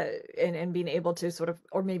and being able to sort of,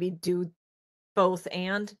 or maybe do both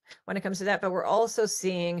and when it comes to that. But we're also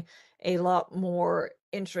seeing a lot more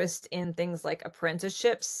interest in things like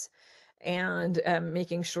apprenticeships and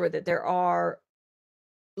making sure that there are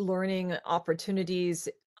learning opportunities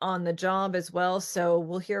on the job as well. So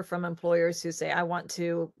we'll hear from employers who say, I want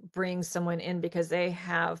to bring someone in because they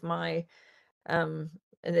have my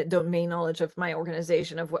the domain knowledge of my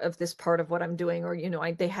organization, of this part of what I'm doing, or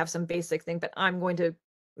they have some basic thing, but I'm going to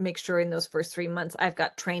make sure in those first 3 months I've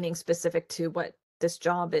got training specific to what this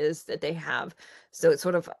job is that they have. So it's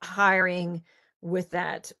sort of hiring with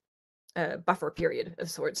that buffer period of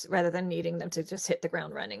sorts, rather than needing them to just hit the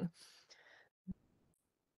ground running.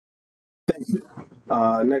 Thank you.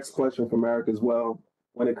 Next question from Eric as well.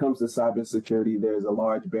 When it comes to cybersecurity, there's a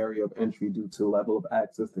large barrier of entry due to level of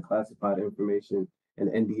access to classified information and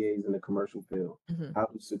NDAs in the commercial field. Mhm. How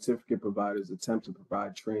do certificate providers attempt to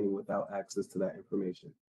provide training without access to that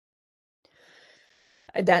information?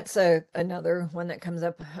 That's another one that comes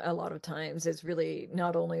up a lot of times, is really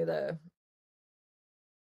not only the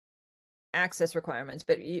access requirements,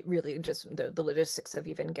 but really just the logistics of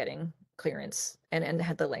even getting clearance and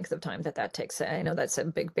the length of time that that takes. I know that's a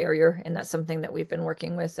big barrier, and that's something that we've been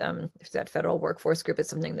working with that federal workforce group. It's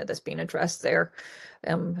something that is being addressed there.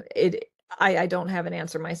 I don't have an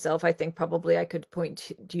answer myself. I think probably I could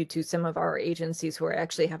point you to some of our agencies who are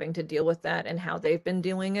actually having to deal with that and how they've been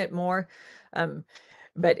doing it more.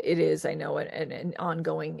 But it is, I know, an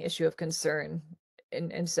ongoing issue of concern.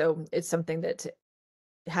 And so it's something that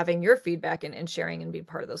having your feedback and sharing and being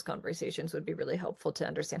part of those conversations would be really helpful to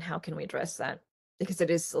understand how can we address that, because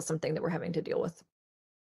it is still something that we're having to deal with.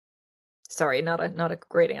 Sorry, not a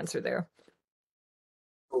great answer there.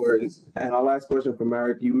 No worries. And our last question from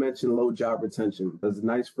Eric, you mentioned low job retention. Does the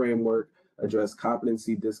NICE framework address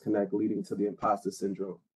competency disconnect leading to the imposter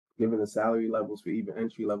syndrome? Given the salary levels for even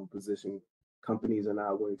entry level position, companies are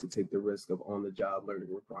not willing to take the risk of on the job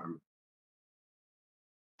learning requirement.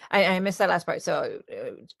 I missed that last part. So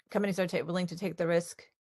companies are willing to take the risk.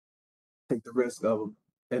 Take the risk of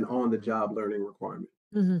an on the job learning requirement.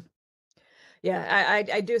 Mhm. Yeah,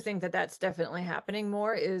 I do think that that's definitely happening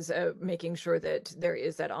more, is making sure that there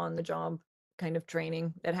is that on the job kind of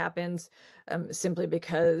training that happens, simply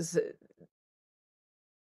because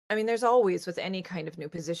I mean, there's always, with any kind of new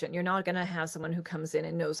position, you're not going to have someone who comes in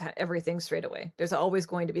and knows everything straight away. There's always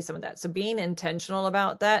going to be some of that. So being intentional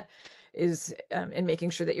about that is, and making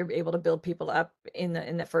sure that you're able to build people up in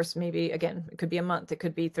the first, maybe, again, it could be a month, it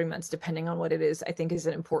could be 3 months, depending on what it is, I think is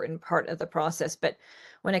an important part of the process. But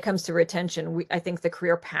when it comes to retention, I think the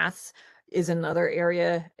career paths is another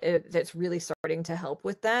area that's really starting to help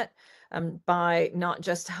with that. By not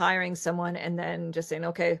just hiring someone and then just saying,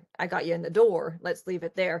 okay, I got you in the door, let's leave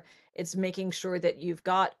it there. It's making sure that you've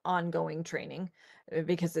got ongoing training,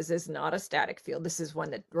 because this is not a static field. This is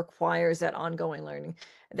one that requires that ongoing learning,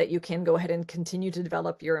 that you can go ahead and continue to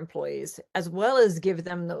develop your employees, as well as give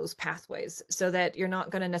them those pathways, so that you're not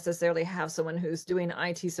going to necessarily have someone who's doing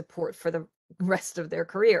IT support for the rest of their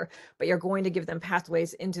career, but you're going to give them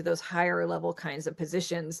pathways into those higher level kinds of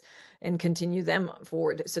positions and continue them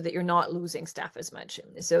forward, so that you're not losing staff as much.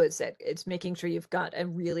 So it's making sure you've got a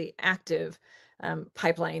really active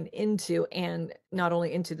pipeline into, and not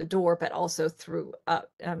only into the door, but also through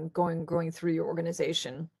growing through your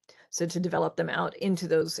organization. So to develop them out into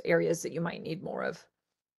those areas that you might need more of.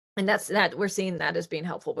 And that we're seeing that as being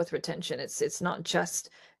helpful with retention. It's not just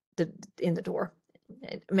in the door.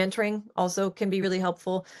 Mentoring also can be really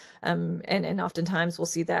helpful, and oftentimes we'll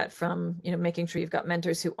see that from making sure you've got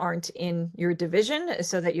mentors who aren't in your division,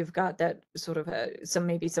 so that you've got that sort of some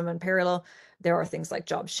in parallel. There are things like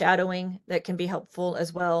job shadowing that can be helpful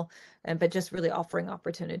as well, but just really offering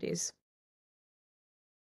opportunities.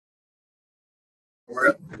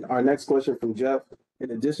 Our next question from Jeff.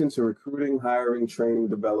 In addition to recruiting, hiring, training,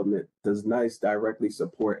 development, does NICE directly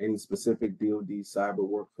support any specific DoD cyber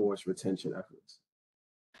workforce retention efforts?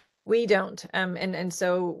 We don't. And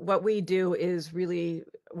so what we do is really,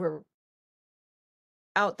 we're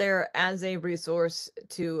out there as a resource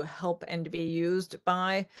to help and to be used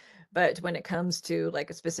by, but when it comes to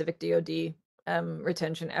like a specific DoD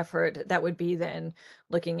retention effort, that would be then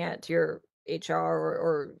looking at your HR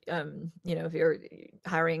or if you're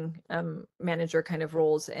hiring manager kind of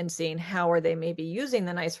roles, and seeing how are they maybe using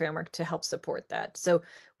the NICE framework to help support that. So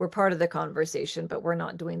we're part of the conversation, but we're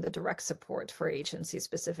not doing the direct support for agencies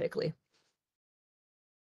specifically.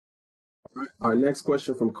 All right. Our next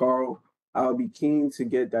question from Carl. I'll be keen to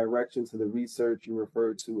get direction to the research you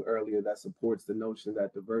referred to earlier that supports the notion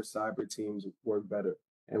that diverse cyber teams work better.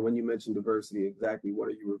 And when you mention diversity, exactly what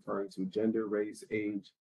are you referring to? Gender, race,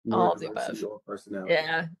 age, All of the neurodiversity, above. or personality?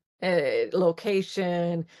 Yeah.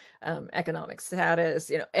 Location, economic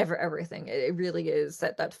status, everything. It really is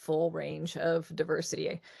that full range of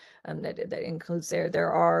diversity that includes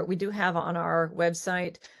we do have on our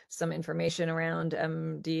website some information around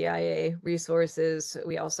DIA resources.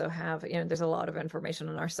 We also have, there's a lot of information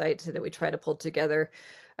on our site that we try to pull together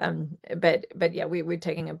But yeah, we're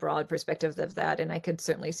taking a broad perspective of that, and I could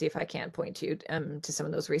certainly see if I can't point you to some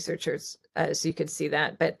of those researchers so you could see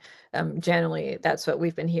that. But generally, that's what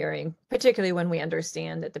we've been hearing, particularly when we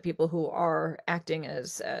understand that the people who are acting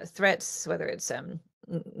as threats, whether it's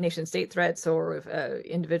nation state threats or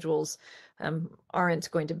individuals, aren't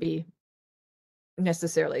going to be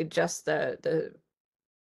necessarily just the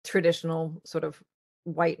traditional sort of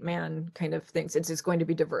white man kind of things. It's going to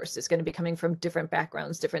be diverse. It's going to be coming from different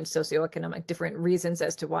backgrounds, different socioeconomic, different reasons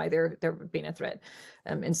as to why they're being a threat.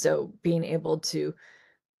 And so being able to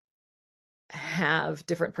have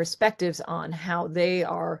different perspectives on how they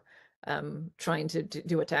are trying to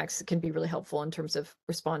do attacks can be really helpful in terms of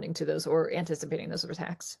responding to those or anticipating those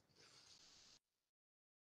attacks.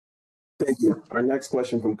 Thank you. Our next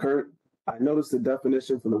question from Kurt. I noticed the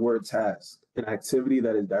definition for the word task, an activity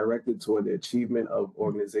that is directed toward the achievement of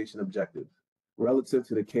organization objectives. Relative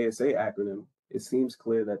to the KSA acronym, it seems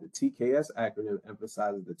clear that the TKS acronym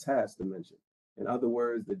emphasizes the task dimension. In other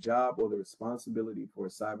words, the job or the responsibility for a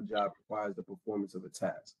cyber job requires the performance of a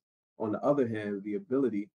task. On the other hand, the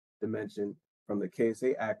ability dimension from the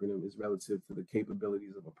KSA acronym is relative to the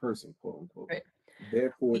capabilities of a person, quote unquote. Right.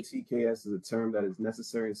 Therefore, TKS is a term that is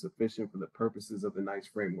necessary and sufficient for the purposes of the NIST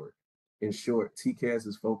framework. In short, TKS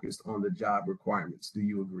is focused on the job requirements. Do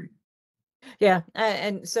you agree? Yeah,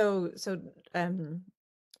 and so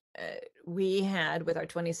we had, with our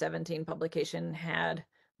 2017 publication, had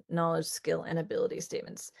knowledge, skill, and ability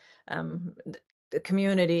statements. The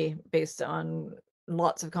community, based on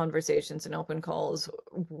lots of conversations and open calls,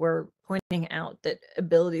 were pointing out that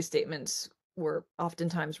ability statements were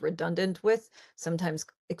oftentimes redundant with, sometimes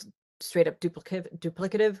straight up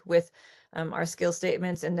duplicative with our skill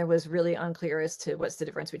statements, and there was really unclear as to what's the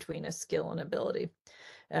difference between a skill and ability.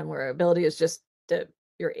 And where ability is just that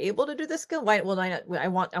you're able to do the skill. Why? Well, I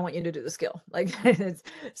want you to do the skill. Like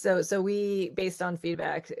so we, based on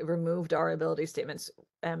feedback, removed our ability statements.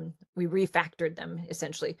 We refactored them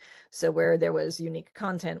essentially. So where there was unique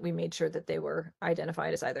content, we made sure that they were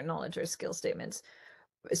identified as either knowledge or skill statements.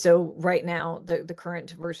 So right now, the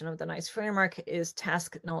current version of the NIST framework is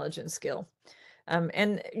task, knowledge, and skill.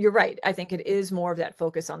 And you're right. I think it is more of that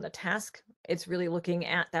focus on the task. It's really looking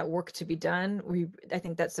at that work to be done. I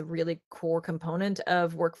think that's a really core component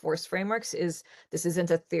of workforce frameworks. Is this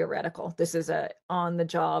isn't a theoretical. This is a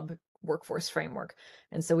on-the-job workforce framework.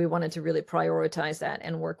 And so we wanted to really prioritize that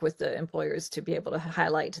and work with the employers to be able to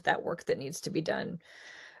highlight that work that needs to be done.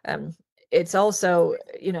 It's also,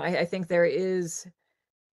 I think there is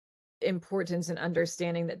importance in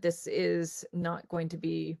understanding that this is not going to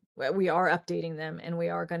be, we are updating them and we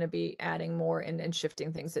are going to be adding more and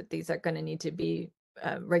shifting things, that these are going to need to be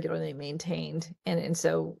regularly maintained. And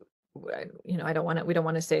so, we don't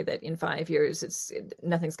want to say that in 5 years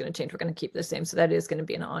nothing's going to change. We're going to keep the same. So that is going to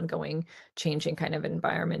be an ongoing changing kind of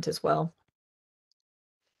environment as well.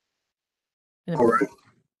 All right.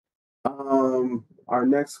 Our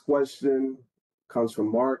next question comes from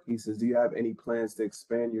Mark. He says, do you have any plans to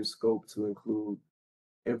expand your scope to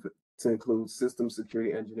include system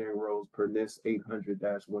security engineering roles per NIST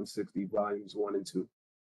 800-160 volumes 1 and 2?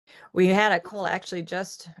 We had a call actually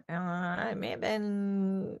just, it may have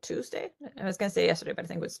been Tuesday. I was going to say yesterday, but I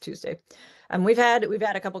think it was Tuesday. We've had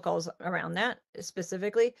a couple calls around that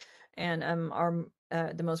specifically. And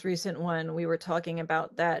the most recent one, we were talking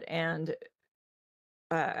about that. And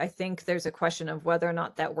I think there's a question of whether or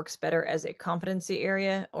not that works better as a competency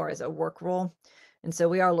area or as a work role. And so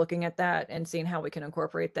we are looking at that and seeing how we can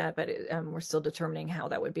incorporate that, but we're still determining how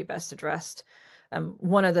that would be best addressed.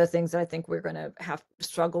 One of the things that I think we're going to have to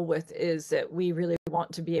struggle with is that we really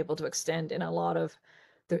want to be able to extend in a lot of,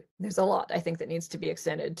 there's a lot I think that needs to be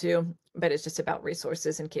extended to, but it's just about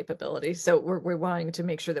resources and capability. So we're wanting to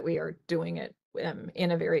make sure that we are doing it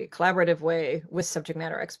in a very collaborative way with subject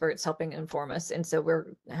matter experts helping inform us. And so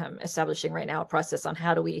we're establishing right now a process on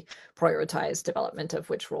how do we prioritize development of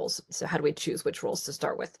which roles. So how do we choose which roles to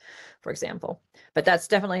start with, for example. But that's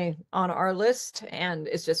definitely on our list, and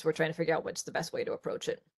it's just we're trying to figure out what's the best way to approach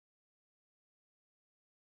it.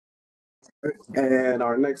 And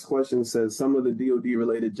our next question says, some of the DoD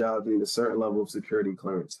related jobs need a certain level of security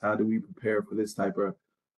clearance. How do we prepare for this type of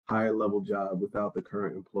higher level job without the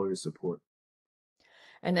current employer support?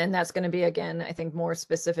 And then that's going to be, again, I think more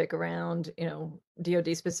specific around,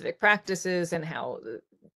 DoD specific practices and how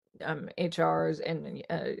HRs and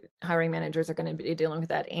hiring managers are going to be dealing with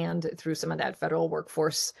that, and through some of that federal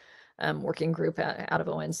workforce working group out of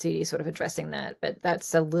ONC sort of addressing that. But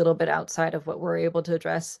that's a little bit outside of what we're able to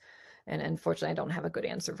address. And unfortunately, I don't have a good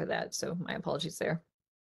answer for that. So my apologies there.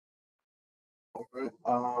 All right.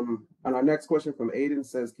 And our next question from Aiden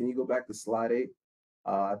says, can you go back to slide 8?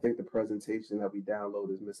 I think the presentation that we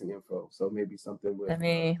download is missing info, so maybe something with Let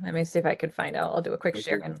me see if I can find out. I'll do a quick I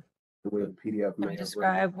share think and the way the PDF let may me have rendered.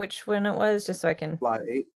 describe which one it was, just so I can. Slide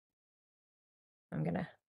 8. I'm gonna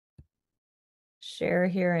share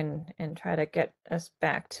here and try to get us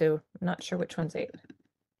back to. I'm not sure which one's 8.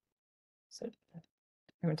 So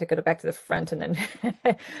I'm going to go back to the front and then.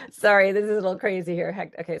 Sorry, this is a little crazy here.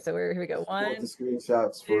 Heck, okay, so here we go. Go to 1,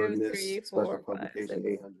 screenshots for 2, 3, NIST Special 4, 5, Publication 6.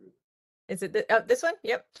 800. Is it this one?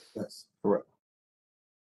 Yep. Yes, correct.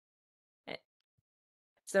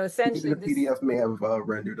 So Maybe essentially, the this. PDF may have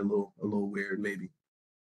rendered a little weird, maybe.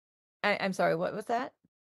 I'm sorry. What was that?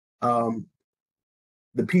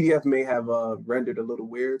 The PDF may have rendered a little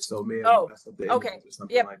weird, so it may have Oh, messed up the okay. images or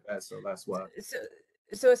something Yep. like that. So that's why.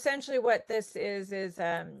 So essentially what this is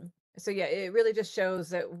so yeah, it really just shows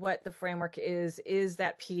that what the framework is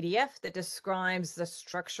that PDF that describes the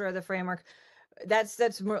structure of the framework. That's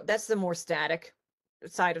the more static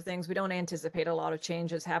side of things. We don't anticipate a lot of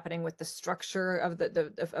changes happening with the structure of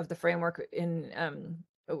the framework.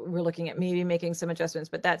 We're looking at maybe making some adjustments,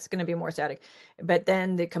 but that's going to be more static. But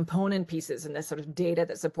then the component pieces and the sort of data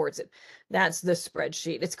that supports it, that's the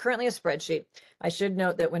spreadsheet. It's currently a spreadsheet. I should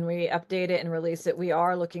note that when we update it and release it, we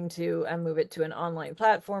are looking to move it to an online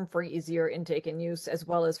platform for easier intake and use, as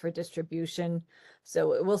well as for distribution.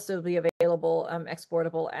 So it will still be available,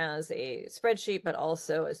 exportable as a spreadsheet, but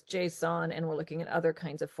also as JSON, and we're looking at other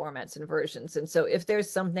kinds of formats and versions. And so if there's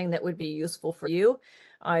something that would be useful for you,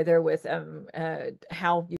 either with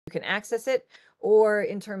how you can access it, or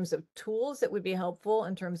in terms of tools that would be helpful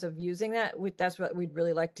in terms of using that, that's what we'd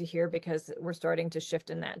really like to hear, because we're starting to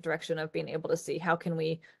shift in that direction of being able to see how can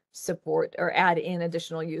we support or add in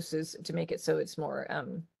additional uses to make it so it's more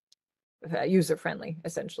user friendly,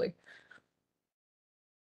 essentially.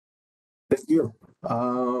 Thank you.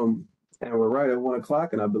 And we're right at 1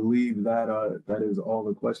 o'clock, and I believe that that is all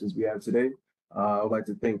the questions we have today. I'd like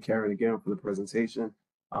to thank Karen again for the presentation.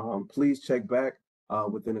 Please check back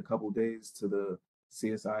within a couple days to the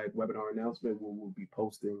CSI webinar announcement, where we'll be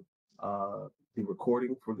posting the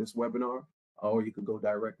recording for this webinar, or you could go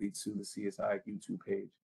directly to the CSI YouTube page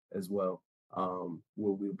as well.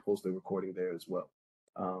 We'll post the recording there as well.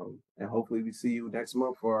 And hopefully we see you next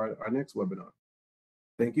month for our next webinar.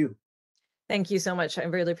 Thank you. Thank you so much. I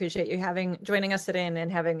really appreciate you joining us today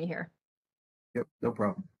and having me here. Yep, no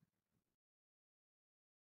problem.